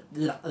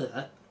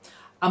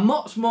 I'm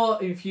much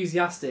more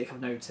enthusiastic,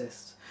 I've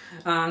noticed.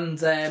 And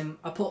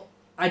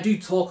I do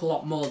talk a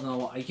lot more than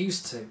what I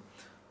used to,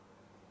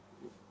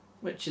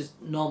 which is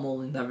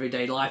normal in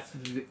everyday life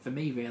for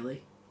me,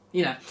 really.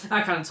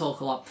 I kind of talk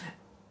a lot.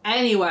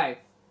 Anyway,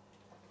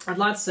 I'd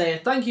like to say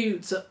thank you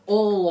to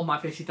all of my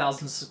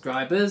 50,000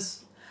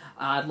 subscribers.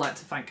 I'd like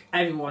to thank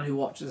everyone who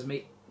watches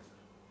me,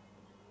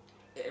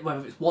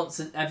 whether it's once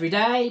every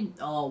day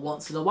or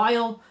once in a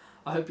while.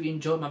 I hope you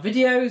enjoy my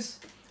videos.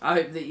 I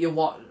hope that you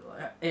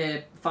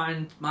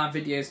find my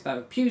videos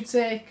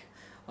therapeutic,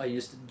 or you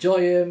just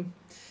enjoy them.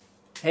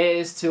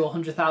 Here's to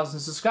 100,000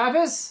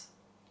 subscribers.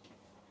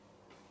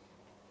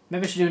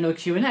 Maybe I should do another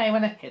Q&A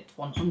when I hit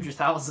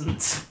 100,000.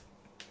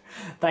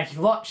 Thank you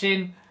for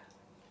watching.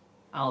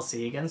 I'll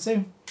see you again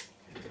soon.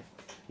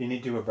 You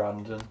need to do a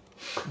Brandon.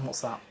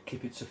 What's that?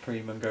 Keep it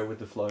supreme and go with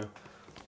the flow.